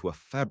air into a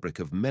fabric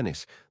of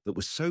menace that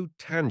was so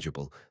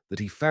tangible that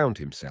he found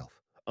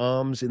himself,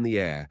 arms in the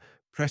air,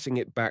 pressing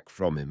it back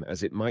from him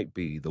as it might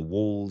be the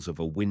walls of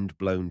a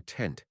wind-blown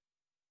tent.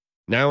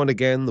 Now and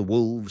again the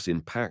wolves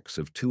in packs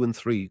of 2 and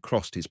 3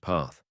 crossed his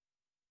path,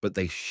 but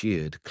they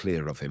sheared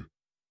clear of him.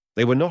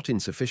 They were not in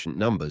sufficient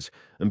numbers,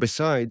 and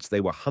besides they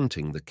were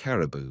hunting the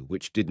caribou,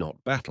 which did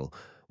not battle,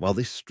 while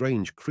this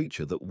strange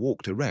creature that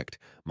walked erect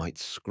might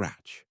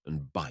scratch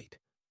and bite.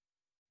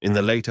 In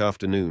the late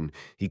afternoon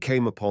he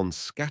came upon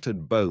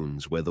scattered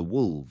bones where the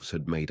wolves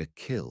had made a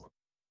kill.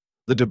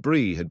 The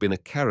debris had been a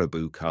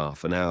caribou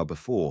calf an hour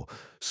before,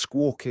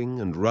 squawking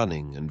and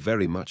running and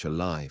very much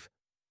alive.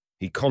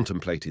 He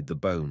contemplated the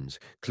bones,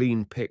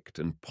 clean picked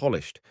and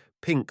polished,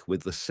 pink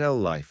with the cell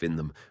life in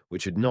them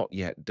which had not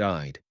yet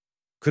died.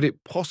 Could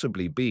it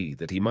possibly be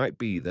that he might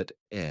be that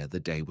ere the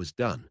day was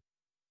done?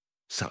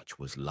 Such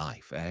was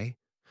life, eh?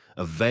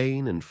 A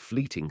vain and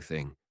fleeting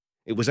thing.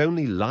 It was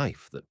only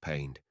life that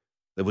pained.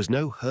 There was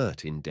no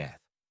hurt in death.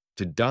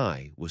 To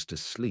die was to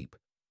sleep.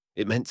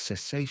 It meant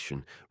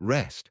cessation,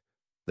 rest.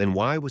 Then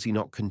why was he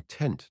not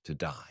content to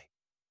die?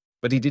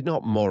 But he did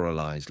not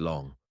moralize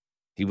long.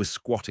 He was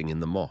squatting in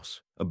the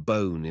moss, a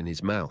bone in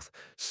his mouth,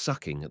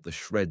 sucking at the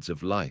shreds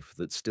of life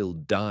that still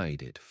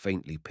dyed it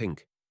faintly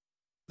pink.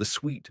 The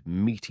sweet,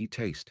 meaty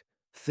taste,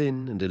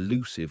 thin and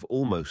elusive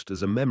almost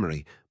as a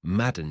memory,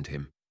 maddened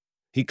him.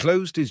 He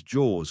closed his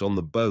jaws on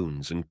the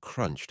bones and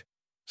crunched.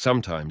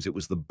 Sometimes it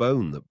was the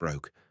bone that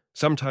broke,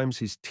 sometimes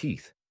his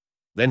teeth.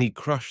 Then he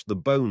crushed the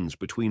bones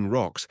between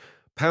rocks,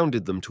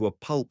 pounded them to a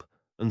pulp,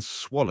 and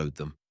swallowed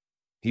them.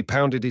 He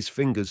pounded his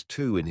fingers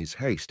too in his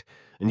haste,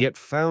 and yet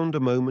found a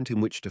moment in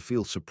which to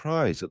feel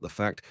surprise at the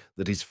fact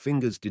that his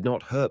fingers did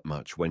not hurt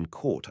much when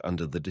caught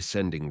under the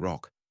descending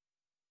rock.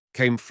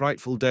 Came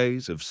frightful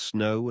days of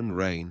snow and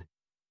rain.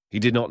 He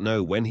did not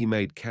know when he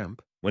made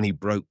camp, when he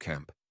broke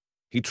camp.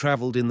 He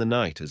travelled in the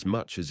night as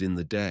much as in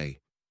the day.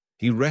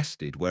 He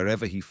rested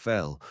wherever he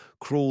fell,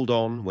 crawled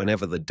on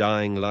whenever the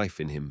dying life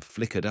in him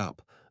flickered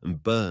up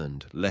and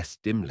burned less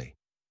dimly.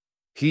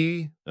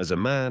 He, as a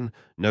man,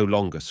 no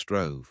longer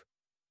strove.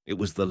 It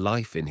was the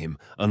life in him,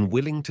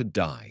 unwilling to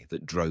die,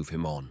 that drove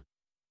him on.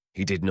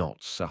 He did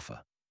not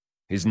suffer.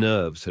 His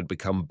nerves had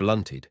become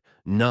blunted,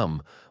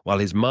 numb, while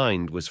his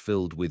mind was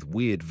filled with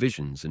weird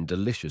visions and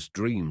delicious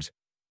dreams.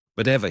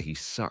 But ever he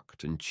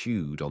sucked and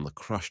chewed on the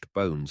crushed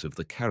bones of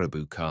the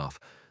caribou calf,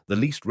 the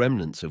least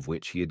remnants of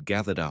which he had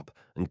gathered up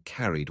and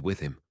carried with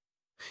him.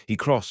 He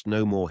crossed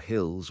no more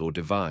hills or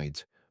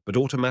divides, but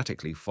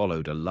automatically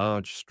followed a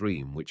large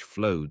stream which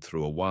flowed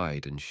through a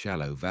wide and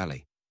shallow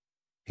valley.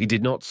 He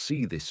did not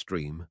see this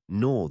stream,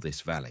 nor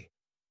this valley.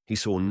 He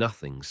saw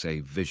nothing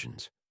save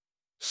visions.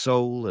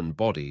 Soul and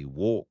body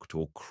walked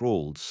or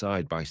crawled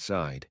side by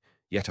side,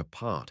 yet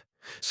apart.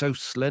 So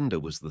slender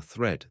was the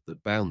thread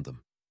that bound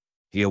them.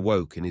 He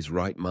awoke in his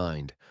right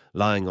mind,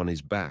 lying on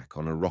his back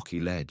on a rocky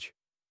ledge.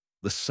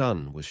 The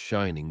sun was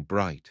shining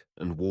bright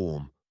and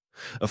warm.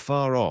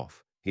 Afar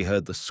off, he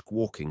heard the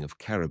squawking of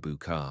caribou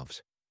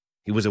calves.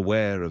 He was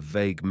aware of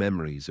vague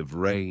memories of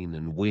rain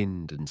and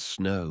wind and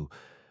snow,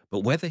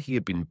 but whether he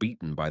had been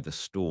beaten by the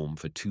storm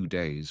for 2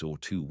 days or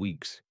 2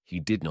 weeks, he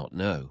did not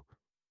know.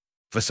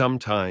 For some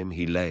time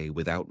he lay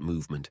without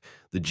movement,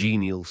 the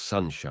genial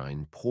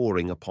sunshine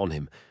pouring upon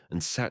him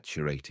and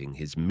saturating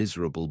his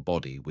miserable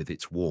body with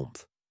its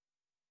warmth.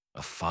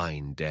 A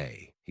fine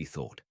day, he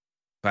thought.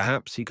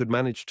 Perhaps he could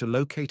manage to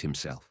locate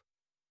himself.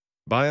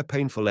 By a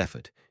painful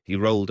effort, he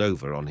rolled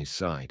over on his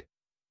side.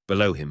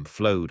 Below him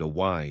flowed a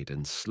wide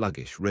and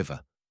sluggish river.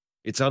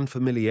 Its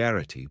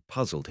unfamiliarity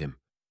puzzled him.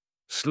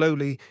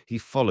 Slowly he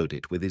followed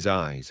it with his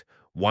eyes,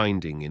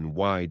 winding in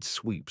wide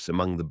sweeps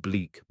among the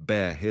bleak,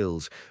 bare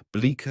hills,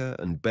 bleaker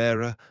and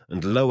barer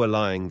and lower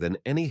lying than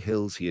any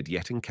hills he had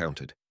yet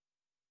encountered.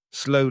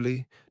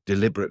 Slowly,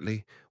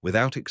 deliberately,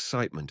 without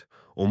excitement,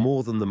 or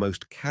more than the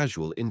most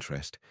casual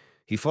interest,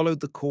 he followed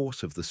the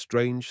course of the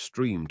strange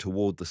stream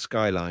toward the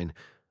skyline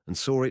and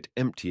saw it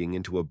emptying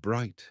into a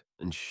bright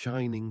and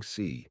shining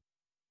sea.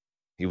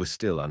 He was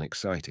still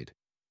unexcited.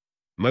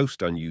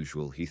 Most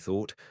unusual, he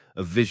thought,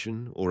 a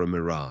vision or a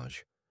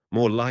mirage.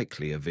 More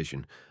likely a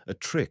vision, a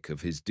trick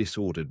of his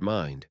disordered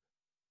mind.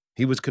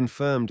 He was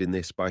confirmed in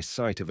this by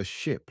sight of a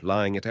ship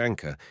lying at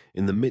anchor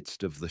in the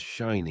midst of the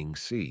shining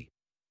sea.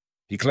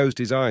 He closed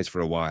his eyes for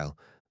a while,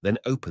 then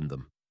opened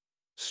them.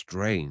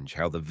 Strange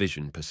how the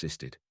vision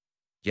persisted,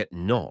 yet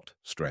not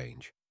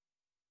strange.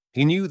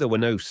 He knew there were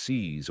no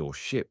seas or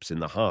ships in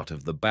the heart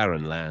of the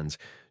barren lands,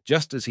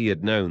 just as he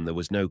had known there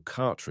was no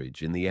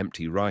cartridge in the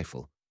empty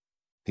rifle.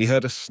 He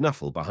heard a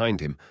snuffle behind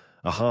him,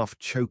 a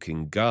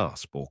half-choking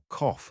gasp or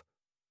cough.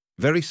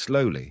 Very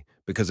slowly,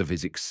 because of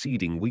his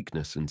exceeding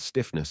weakness and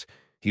stiffness,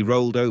 he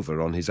rolled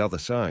over on his other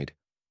side.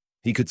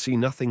 He could see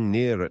nothing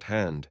near at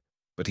hand,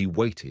 but he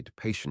waited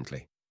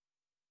patiently.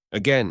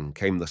 Again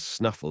came the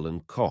snuffle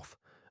and cough,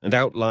 and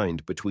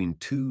outlined between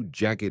 2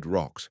 jagged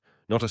rocks,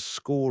 not a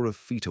score of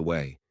feet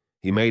away,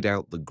 he made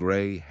out the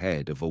grey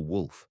head of a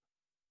wolf.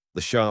 The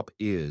sharp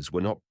ears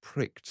were not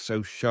pricked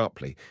so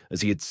sharply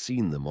as he had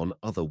seen them on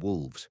other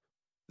wolves.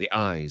 The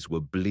eyes were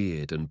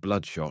bleared and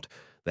bloodshot.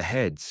 The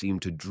head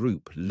seemed to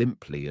droop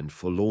limply and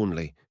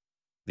forlornly.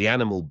 The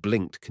animal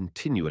blinked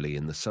continually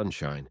in the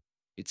sunshine.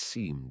 It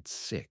seemed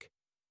sick.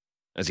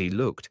 As he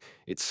looked,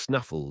 it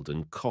snuffled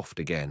and coughed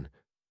again.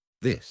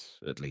 This,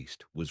 at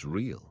least, was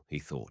real, he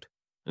thought,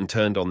 and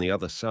turned on the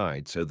other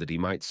side so that he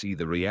might see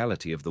the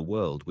reality of the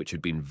world which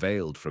had been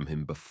veiled from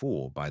him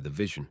before by the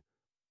vision.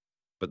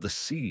 But the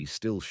sea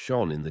still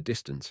shone in the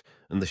distance,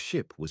 and the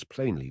ship was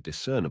plainly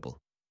discernible.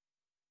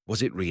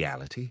 Was it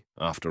reality,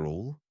 after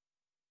all?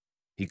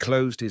 He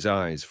closed his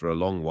eyes for a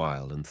long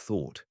while and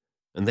thought,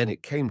 and then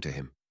it came to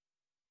him.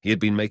 He had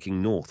been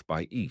making north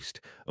by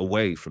east,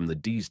 away from the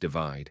Dees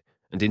Divide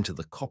and into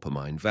the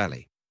Coppermine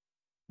Valley.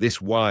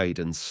 This wide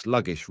and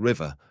sluggish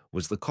river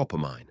was the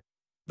Coppermine.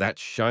 That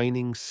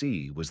shining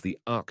sea was the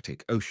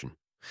Arctic Ocean.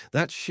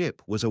 That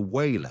ship was a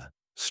whaler,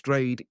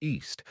 strayed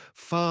east,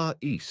 far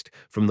east,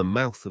 from the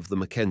mouth of the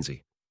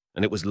Mackenzie,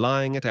 and it was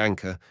lying at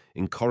anchor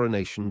in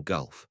Coronation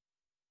Gulf.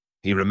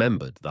 He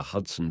remembered the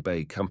Hudson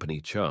Bay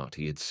Company chart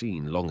he had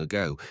seen long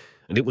ago,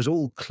 and it was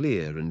all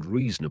clear and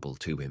reasonable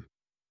to him.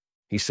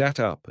 He sat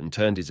up and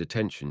turned his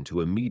attention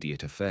to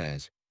immediate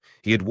affairs.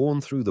 He had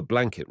worn through the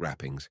blanket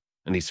wrappings,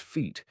 and his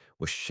feet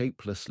were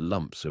shapeless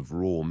lumps of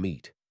raw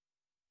meat.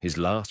 His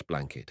last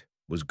blanket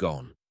was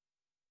gone.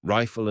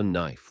 Rifle and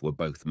knife were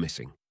both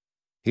missing.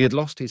 He had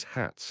lost his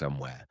hat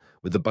somewhere,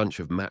 with a bunch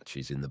of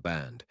matches in the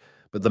band,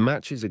 but the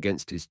matches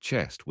against his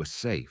chest were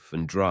safe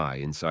and dry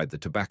inside the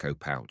tobacco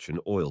pouch and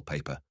oil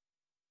paper.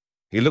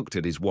 He looked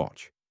at his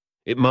watch.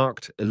 It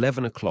marked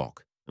 11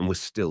 o'clock and was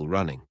still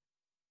running.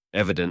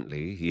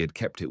 Evidently, he had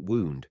kept it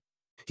wound.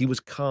 He was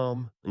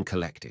calm and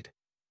collected.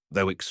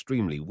 Though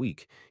extremely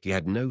weak, he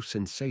had no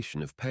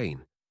sensation of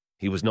pain.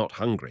 He was not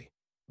hungry.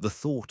 The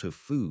thought of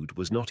food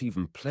was not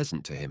even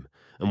pleasant to him,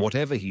 and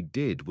whatever he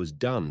did was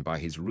done by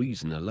his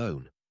reason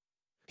alone.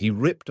 He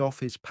ripped off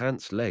his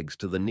pants' legs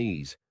to the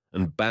knees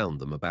and bound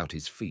them about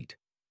his feet.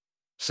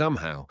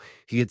 Somehow,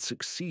 he had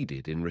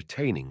succeeded in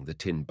retaining the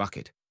tin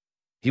bucket.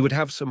 He would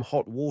have some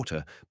hot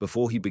water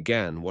before he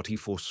began what he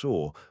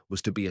foresaw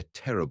was to be a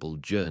terrible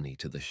journey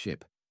to the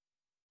ship.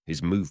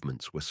 His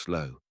movements were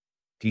slow.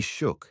 He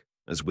shook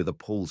as with a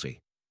palsy.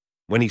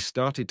 When he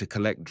started to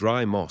collect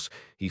dry moss,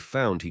 he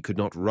found he could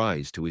not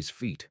rise to his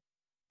feet.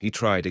 He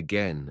tried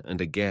again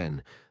and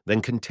again,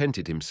 then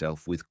contented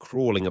himself with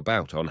crawling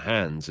about on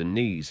hands and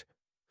knees.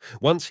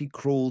 Once he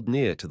crawled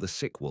near to the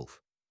sick wolf.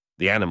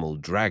 The animal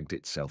dragged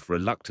itself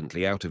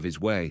reluctantly out of his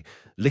way,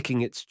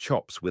 licking its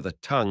chops with a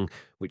tongue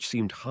which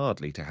seemed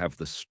hardly to have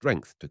the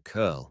strength to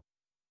curl.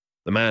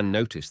 The man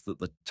noticed that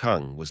the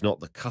tongue was not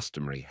the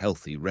customary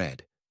healthy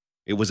red.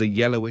 It was a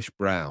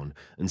yellowish-brown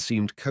and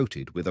seemed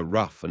coated with a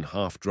rough and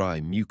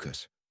half-dry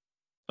mucus.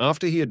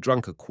 After he had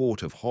drunk a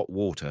quart of hot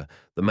water,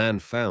 the man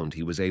found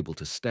he was able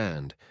to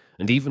stand,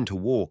 and even to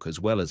walk as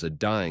well as a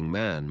dying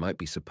man might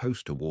be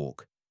supposed to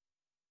walk.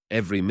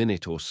 Every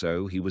minute or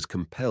so he was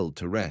compelled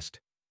to rest.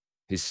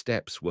 His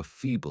steps were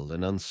feeble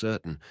and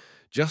uncertain,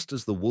 just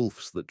as the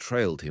wolf's that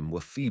trailed him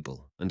were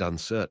feeble and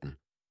uncertain.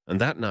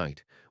 And that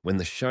night, when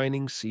the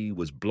shining sea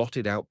was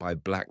blotted out by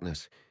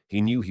blackness,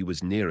 he knew he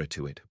was nearer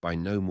to it by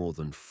no more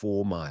than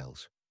 4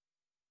 miles.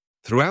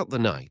 Throughout the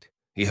night,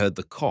 he heard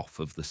the cough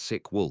of the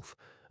sick wolf,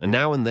 and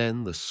now and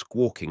then the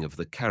squawking of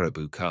the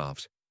caribou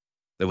calves.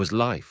 There was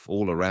life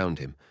all around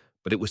him,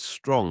 but it was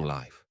strong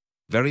life,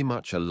 very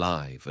much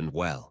alive and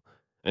well,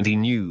 and he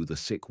knew the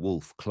sick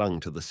wolf clung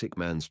to the sick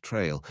man's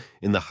trail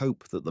in the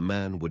hope that the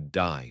man would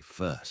die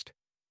first.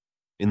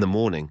 In the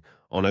morning,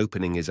 on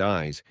opening his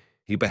eyes,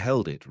 he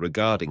beheld it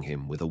regarding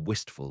him with a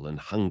wistful and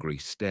hungry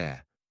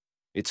stare.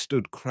 It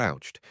stood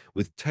crouched,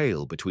 with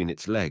tail between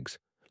its legs,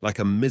 like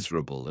a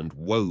miserable and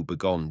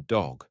woe-begone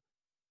dog.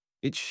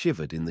 It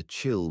shivered in the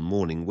chill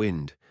morning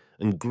wind,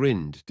 and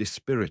grinned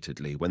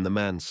dispiritedly when the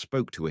man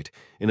spoke to it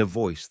in a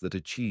voice that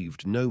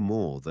achieved no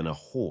more than a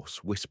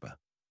hoarse whisper.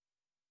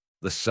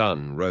 The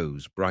sun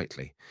rose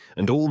brightly,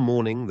 and all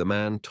morning the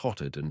man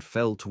tottered and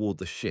fell toward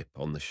the ship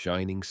on the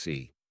shining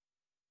sea.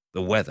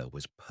 The weather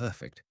was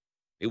perfect.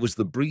 It was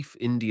the brief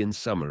Indian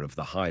summer of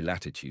the high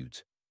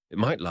latitudes. It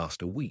might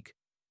last a week.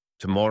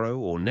 Tomorrow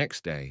or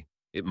next day,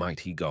 it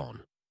might he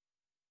gone.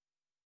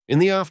 In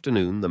the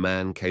afternoon, the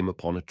man came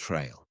upon a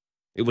trail.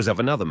 It was of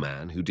another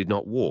man who did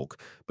not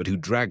walk, but who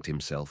dragged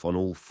himself on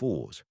all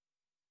fours.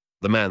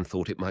 The man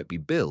thought it might be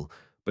Bill,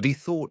 but he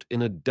thought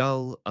in a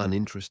dull,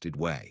 uninterested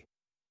way.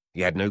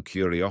 He had no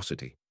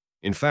curiosity.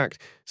 In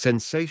fact,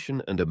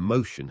 sensation and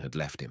emotion had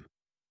left him.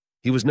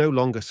 He was no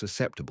longer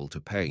susceptible to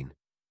pain.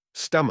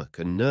 Stomach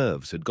and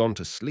nerves had gone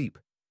to sleep.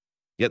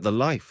 Yet the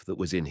life that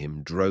was in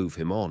him drove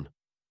him on.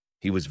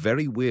 He was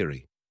very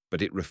weary,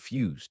 but it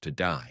refused to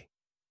die.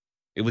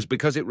 It was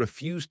because it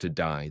refused to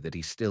die that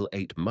he still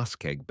ate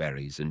muskeg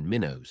berries and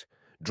minnows,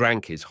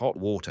 drank his hot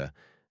water,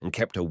 and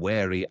kept a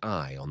wary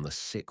eye on the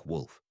sick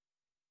wolf.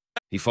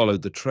 He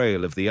followed the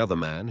trail of the other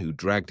man who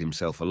dragged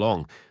himself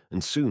along,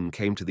 and soon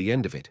came to the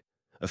end of it,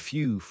 a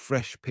few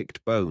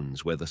fresh-picked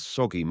bones where the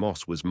soggy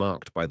moss was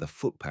marked by the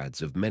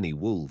footpads of many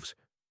wolves.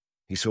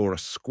 He saw a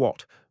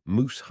squat,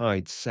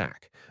 moose-hide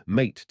sack,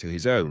 mate to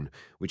his own,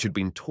 which had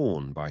been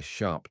torn by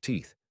sharp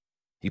teeth.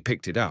 He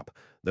picked it up,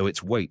 though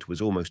its weight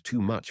was almost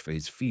too much for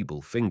his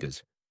feeble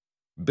fingers.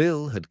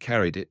 Bill had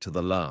carried it to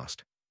the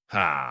last.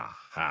 Ha,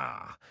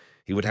 ha.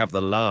 He would have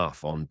the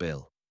laugh on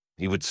Bill.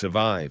 He would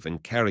survive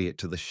and carry it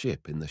to the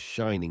ship in the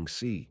shining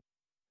sea.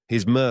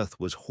 His mirth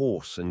was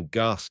hoarse and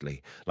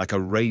ghastly, like a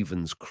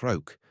raven's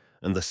croak,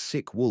 and the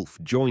sick wolf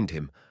joined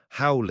him,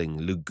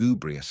 howling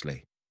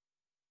lugubriously.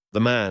 The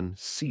man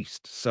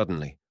ceased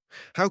suddenly.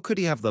 How could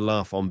he have the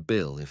laugh on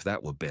Bill if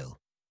that were Bill?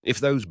 If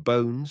those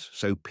bones,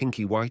 so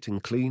pinky white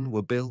and clean,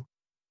 were Bill?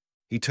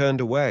 He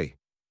turned away.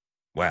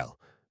 Well,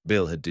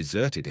 Bill had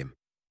deserted him,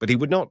 but he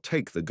would not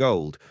take the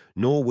gold,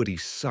 nor would he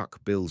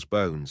suck Bill's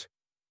bones.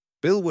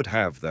 Bill would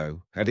have,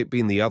 though, had it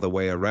been the other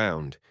way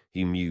around,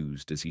 he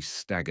mused as he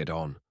staggered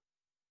on.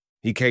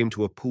 He came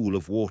to a pool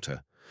of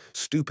water.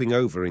 Stooping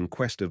over in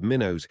quest of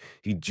minnows,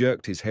 he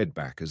jerked his head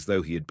back as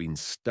though he had been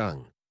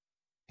stung.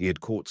 He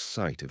had caught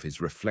sight of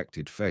his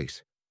reflected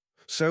face.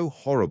 So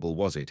horrible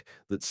was it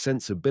that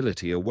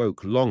sensibility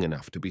awoke long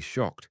enough to be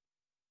shocked.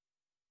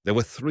 There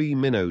were 3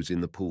 minnows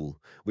in the pool,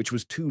 which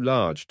was too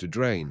large to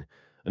drain,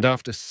 and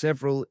after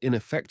several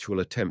ineffectual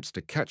attempts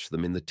to catch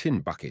them in the tin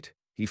bucket,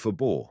 he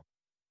forbore.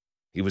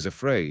 He was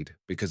afraid,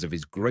 because of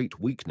his great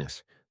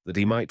weakness, that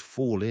he might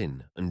fall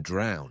in and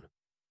drown.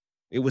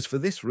 It was for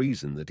this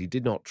reason that he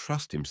did not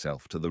trust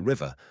himself to the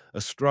river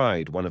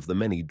astride one of the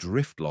many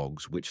drift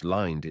logs which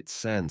lined its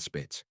sand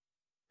spits.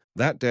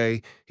 That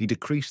day he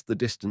decreased the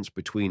distance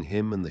between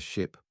him and the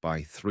ship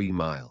by 3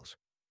 miles.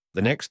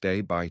 The next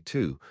day by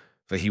 2,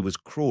 for he was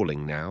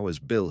crawling now as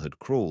Bill had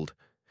crawled,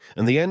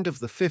 and the end of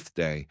the 5th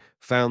day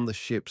found the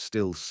ship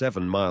still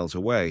 7 miles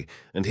away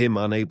and him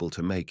unable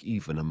to make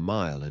even a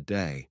mile a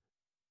day.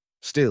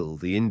 Still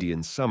the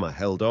Indian summer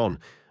held on,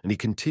 and he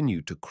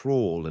continued to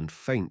crawl and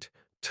faint,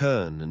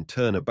 turn and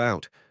turn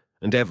about,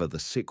 and ever the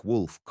sick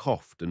wolf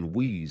coughed and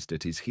wheezed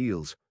at his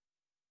heels.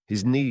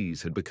 His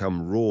knees had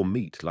become raw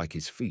meat like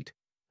his feet,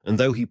 and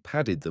though he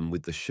padded them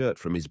with the shirt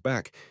from his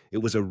back, it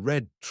was a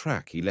red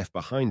track he left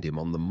behind him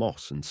on the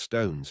moss and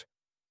stones.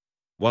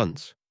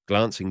 Once,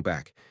 glancing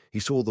back, he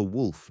saw the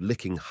wolf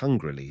licking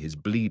hungrily his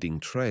bleeding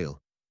trail,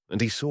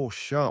 and he saw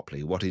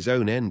sharply what his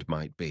own end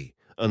might be,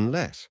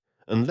 unless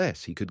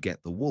he could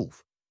get the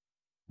wolf.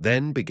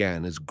 Then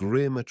began as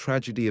grim a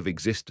tragedy of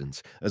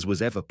existence as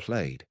was ever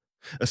played.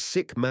 A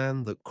sick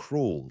man that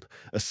crawled,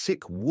 a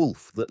sick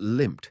wolf that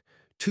limped,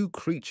 2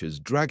 creatures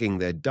dragging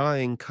their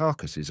dying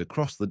carcasses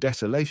across the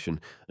desolation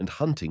and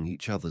hunting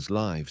each other's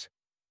lives.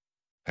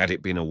 Had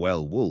it been a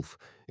well wolf,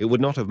 it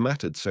would not have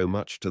mattered so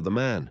much to the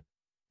man.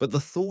 But the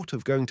thought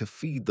of going to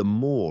feed the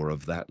maw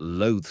of that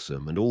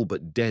loathsome and all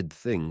but dead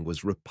thing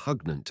was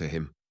repugnant to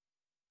him.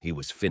 He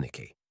was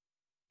finicky.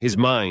 His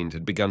mind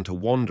had begun to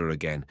wander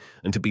again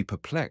and to be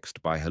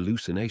perplexed by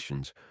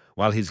hallucinations,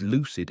 while his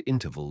lucid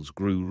intervals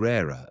grew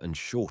rarer and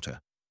shorter.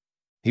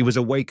 He was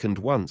awakened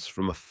once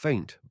from a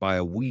faint by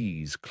a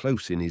wheeze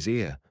close in his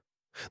ear.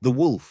 The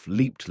wolf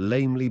leaped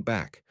lamely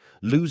back,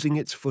 losing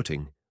its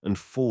footing and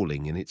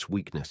falling in its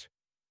weakness.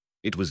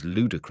 It was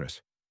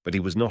ludicrous, but he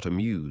was not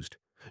amused,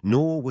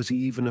 nor was he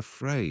even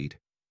afraid.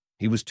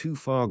 He was too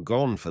far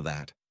gone for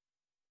that.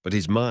 But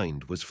his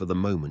mind was for the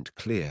moment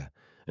clear,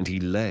 and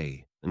he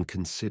lay and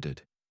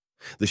considered.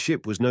 The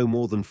ship was no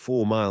more than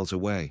 4 miles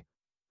away.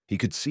 He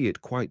could see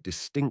it quite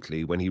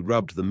distinctly when he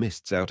rubbed the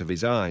mists out of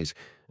his eyes,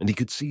 and he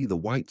could see the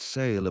white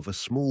sail of a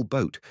small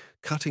boat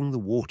cutting the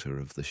water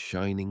of the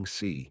shining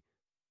sea.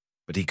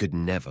 But he could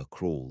never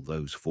crawl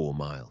those 4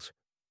 miles.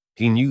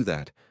 He knew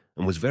that,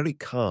 and was very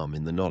calm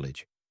in the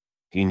knowledge.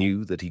 He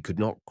knew that he could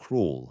not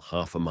crawl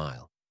half a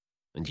mile,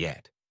 and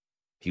yet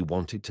he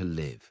wanted to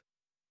live.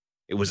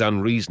 It was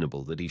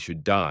unreasonable that he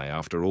should die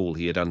after all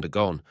he had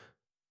undergone.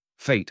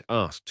 Fate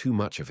asked too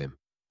much of him,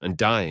 and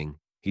dying,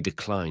 he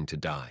declined to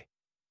die.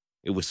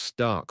 It was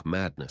stark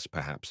madness,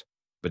 perhaps,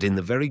 but in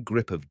the very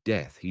grip of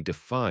death he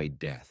defied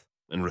death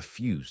and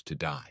refused to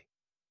die.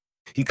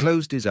 He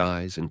closed his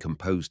eyes and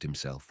composed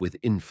himself with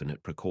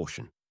infinite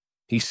precaution.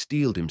 He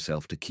steeled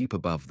himself to keep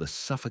above the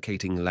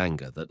suffocating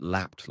languor that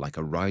lapped like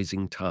a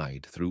rising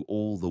tide through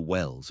all the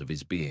wells of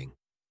his being.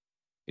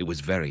 It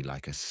was very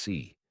like a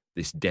sea,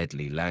 this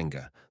deadly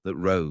languor that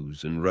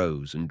rose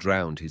and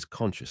drowned his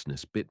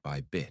consciousness bit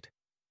by bit.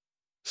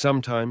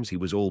 Sometimes he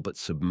was all but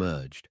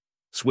submerged,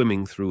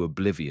 swimming through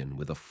oblivion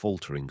with a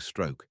faltering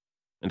stroke,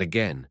 and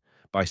again,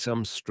 by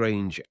some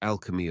strange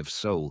alchemy of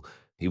soul,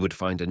 he would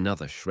find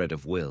another shred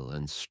of will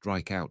and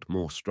strike out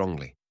more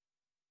strongly.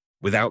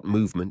 Without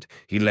movement,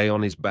 he lay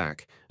on his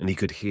back, and he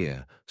could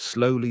hear,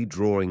 slowly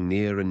drawing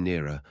near and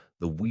nearer,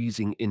 the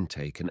wheezing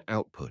intake and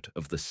output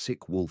of the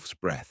sick wolf's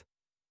breath.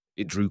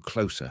 It drew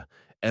closer,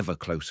 ever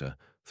closer,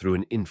 through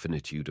an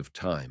infinitude of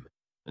time,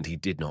 and he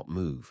did not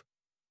move.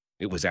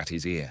 It was at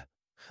his ear.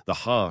 The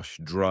harsh,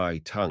 dry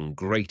tongue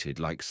grated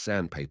like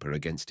sandpaper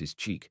against his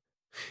cheek.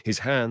 His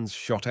hands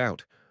shot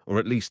out, or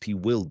at least he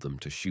willed them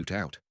to shoot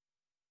out.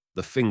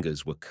 The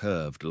fingers were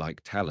curved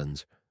like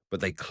talons, but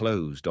they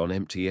closed on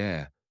empty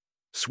air.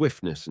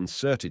 Swiftness and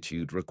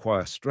certitude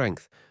require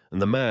strength,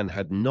 and the man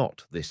had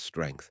not this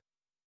strength.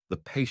 The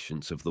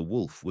patience of the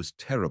wolf was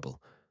terrible.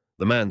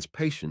 The man's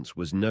patience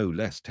was no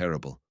less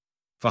terrible.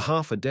 For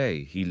half a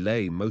day he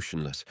lay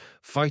motionless,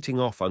 fighting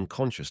off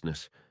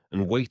unconsciousness,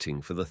 and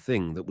waiting for the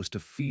thing that was to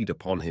feed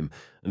upon him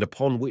and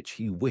upon which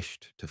he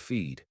wished to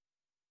feed.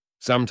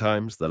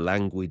 Sometimes the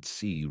languid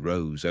sea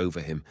rose over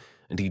him,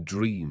 and he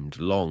dreamed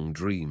long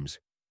dreams.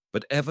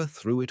 But ever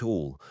through it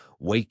all,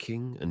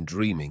 waking and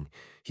dreaming,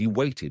 he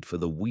waited for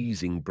the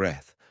wheezing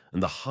breath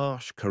and the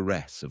harsh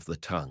caress of the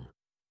tongue.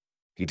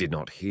 He did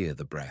not hear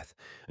the breath,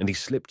 and he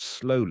slipped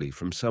slowly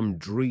from some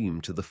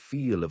dream to the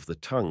feel of the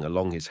tongue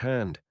along his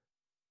hand.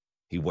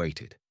 He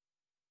waited.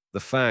 The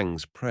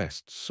fangs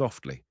pressed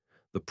softly.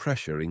 The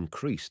pressure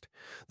increased.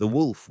 The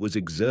wolf was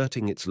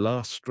exerting its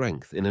last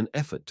strength in an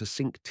effort to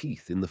sink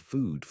teeth in the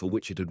food for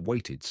which it had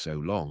waited so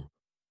long.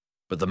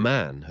 But the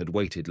man had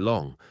waited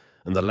long,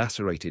 and the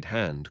lacerated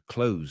hand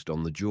closed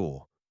on the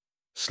jaw.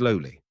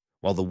 Slowly,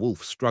 while the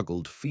wolf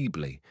struggled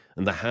feebly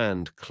and the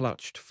hand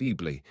clutched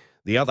feebly,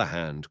 the other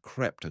hand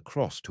crept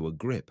across to a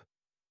grip.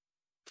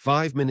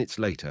 5 minutes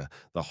later,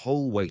 the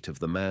whole weight of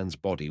the man's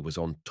body was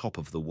on top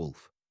of the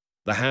wolf.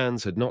 The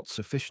hands had not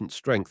sufficient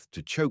strength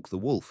to choke the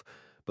wolf,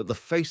 but the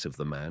face of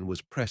the man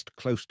was pressed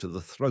close to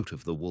the throat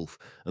of the wolf,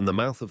 and the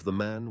mouth of the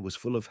man was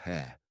full of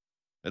hair.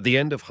 At the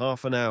end of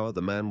half an hour,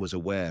 the man was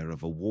aware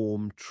of a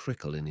warm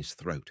trickle in his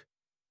throat.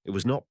 It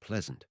was not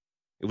pleasant.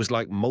 It was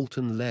like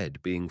molten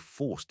lead being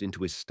forced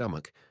into his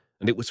stomach,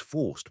 and it was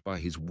forced by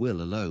his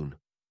will alone.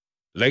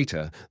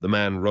 Later, the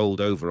man rolled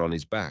over on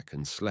his back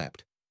and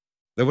slept.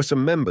 There were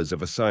some members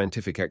of a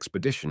scientific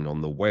expedition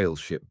on the whale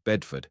ship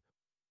Bedford.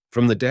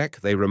 From the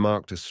deck, they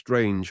remarked a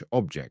strange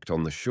object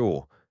on the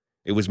shore.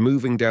 It was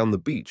moving down the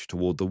beach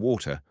toward the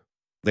water.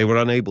 They were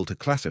unable to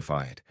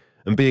classify it,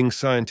 and being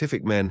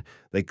scientific men,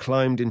 they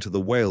climbed into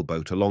the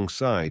whaleboat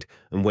alongside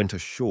and went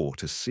ashore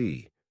to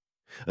see.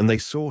 And they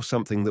saw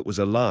something that was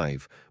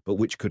alive, but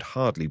which could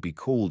hardly be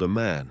called a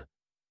man.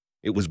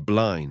 It was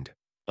blind,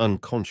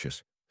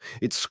 unconscious.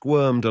 It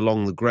squirmed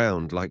along the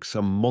ground like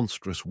some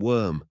monstrous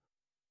worm.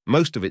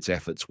 Most of its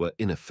efforts were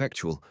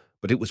ineffectual,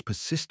 but it was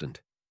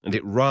persistent, and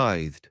it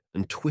writhed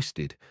and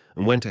twisted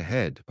and went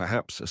ahead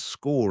perhaps a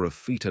score of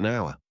feet an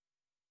hour.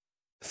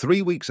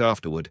 3 weeks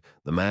afterward,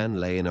 the man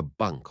lay in a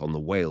bunk on the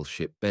whale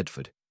ship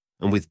Bedford,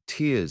 and with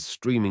tears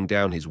streaming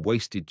down his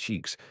wasted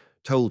cheeks,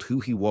 told who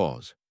he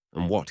was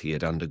and what he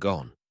had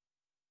undergone.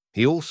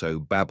 He also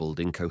babbled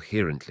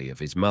incoherently of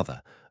his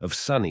mother, of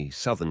sunny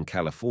Southern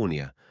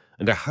California,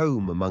 and a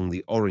home among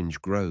the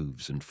orange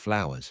groves and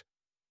flowers.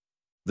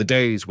 The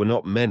days were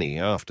not many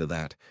after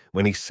that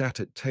when he sat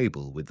at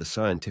table with the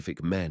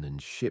scientific men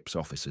and ship's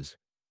officers.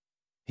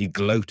 He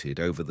gloated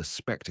over the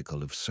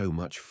spectacle of so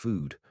much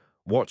food,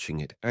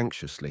 watching it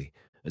anxiously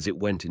as it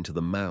went into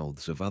the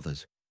mouths of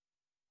others.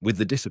 With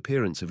the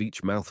disappearance of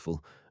each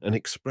mouthful, an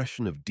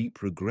expression of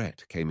deep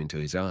regret came into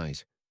his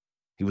eyes.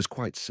 He was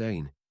quite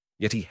sane,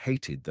 yet he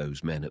hated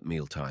those men at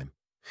mealtime.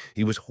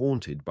 He was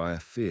haunted by a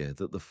fear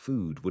that the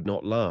food would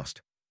not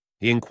last.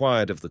 He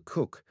inquired of the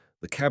cook,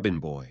 the cabin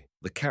boy,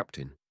 the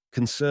captain,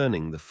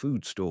 concerning the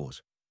food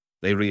stores.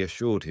 They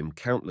reassured him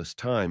countless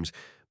times,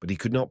 but he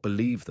could not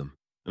believe them,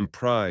 and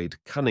pried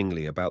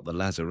cunningly about the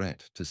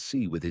lazarette to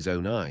see with his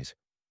own eyes.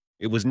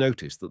 It was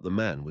noticed that the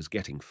man was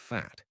getting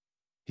fat.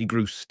 He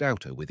grew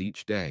stouter with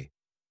each day.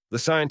 The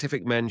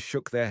scientific men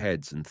shook their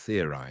heads and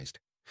theorized.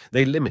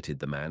 They limited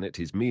the man at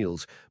his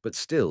meals, but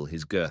still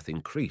his girth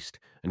increased,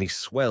 and he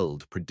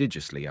swelled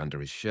prodigiously under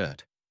his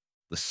shirt.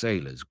 The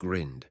sailors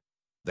grinned.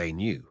 They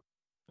knew.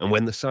 And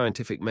when the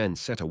scientific men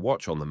set a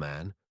watch on the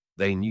man,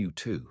 they knew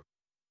too.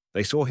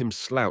 They saw him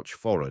slouch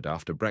forward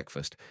after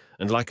breakfast,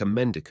 and like a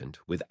mendicant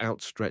with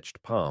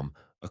outstretched palm,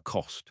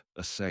 accost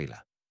a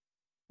sailor.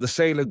 The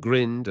sailor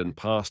grinned and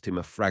passed him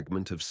a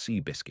fragment of sea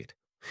biscuit.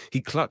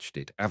 He clutched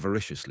it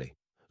avariciously,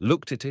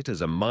 looked at it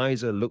as a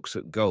miser looks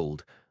at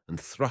gold, and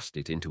thrust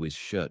it into his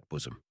shirt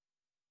bosom.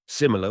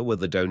 Similar were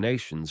the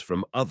donations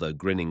from other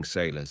grinning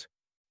sailors.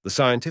 The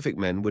scientific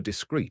men were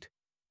discreet.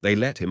 They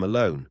let him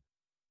alone,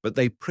 but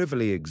they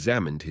privily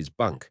examined his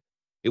bunk.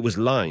 It was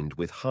lined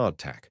with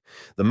hardtack.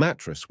 The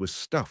mattress was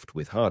stuffed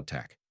with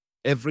hardtack.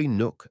 Every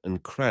nook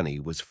and cranny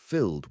was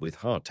filled with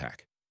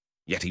hardtack.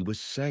 Yet he was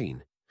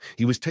sane.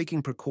 He was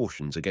taking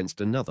precautions against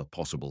another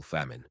possible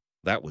famine.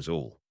 That was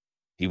all.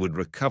 He would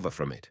recover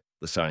from it,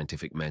 the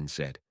scientific men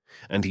said.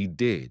 And he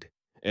did,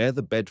 ere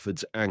the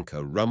Bedford's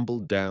anchor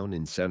rumbled down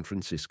in San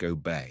Francisco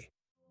Bay.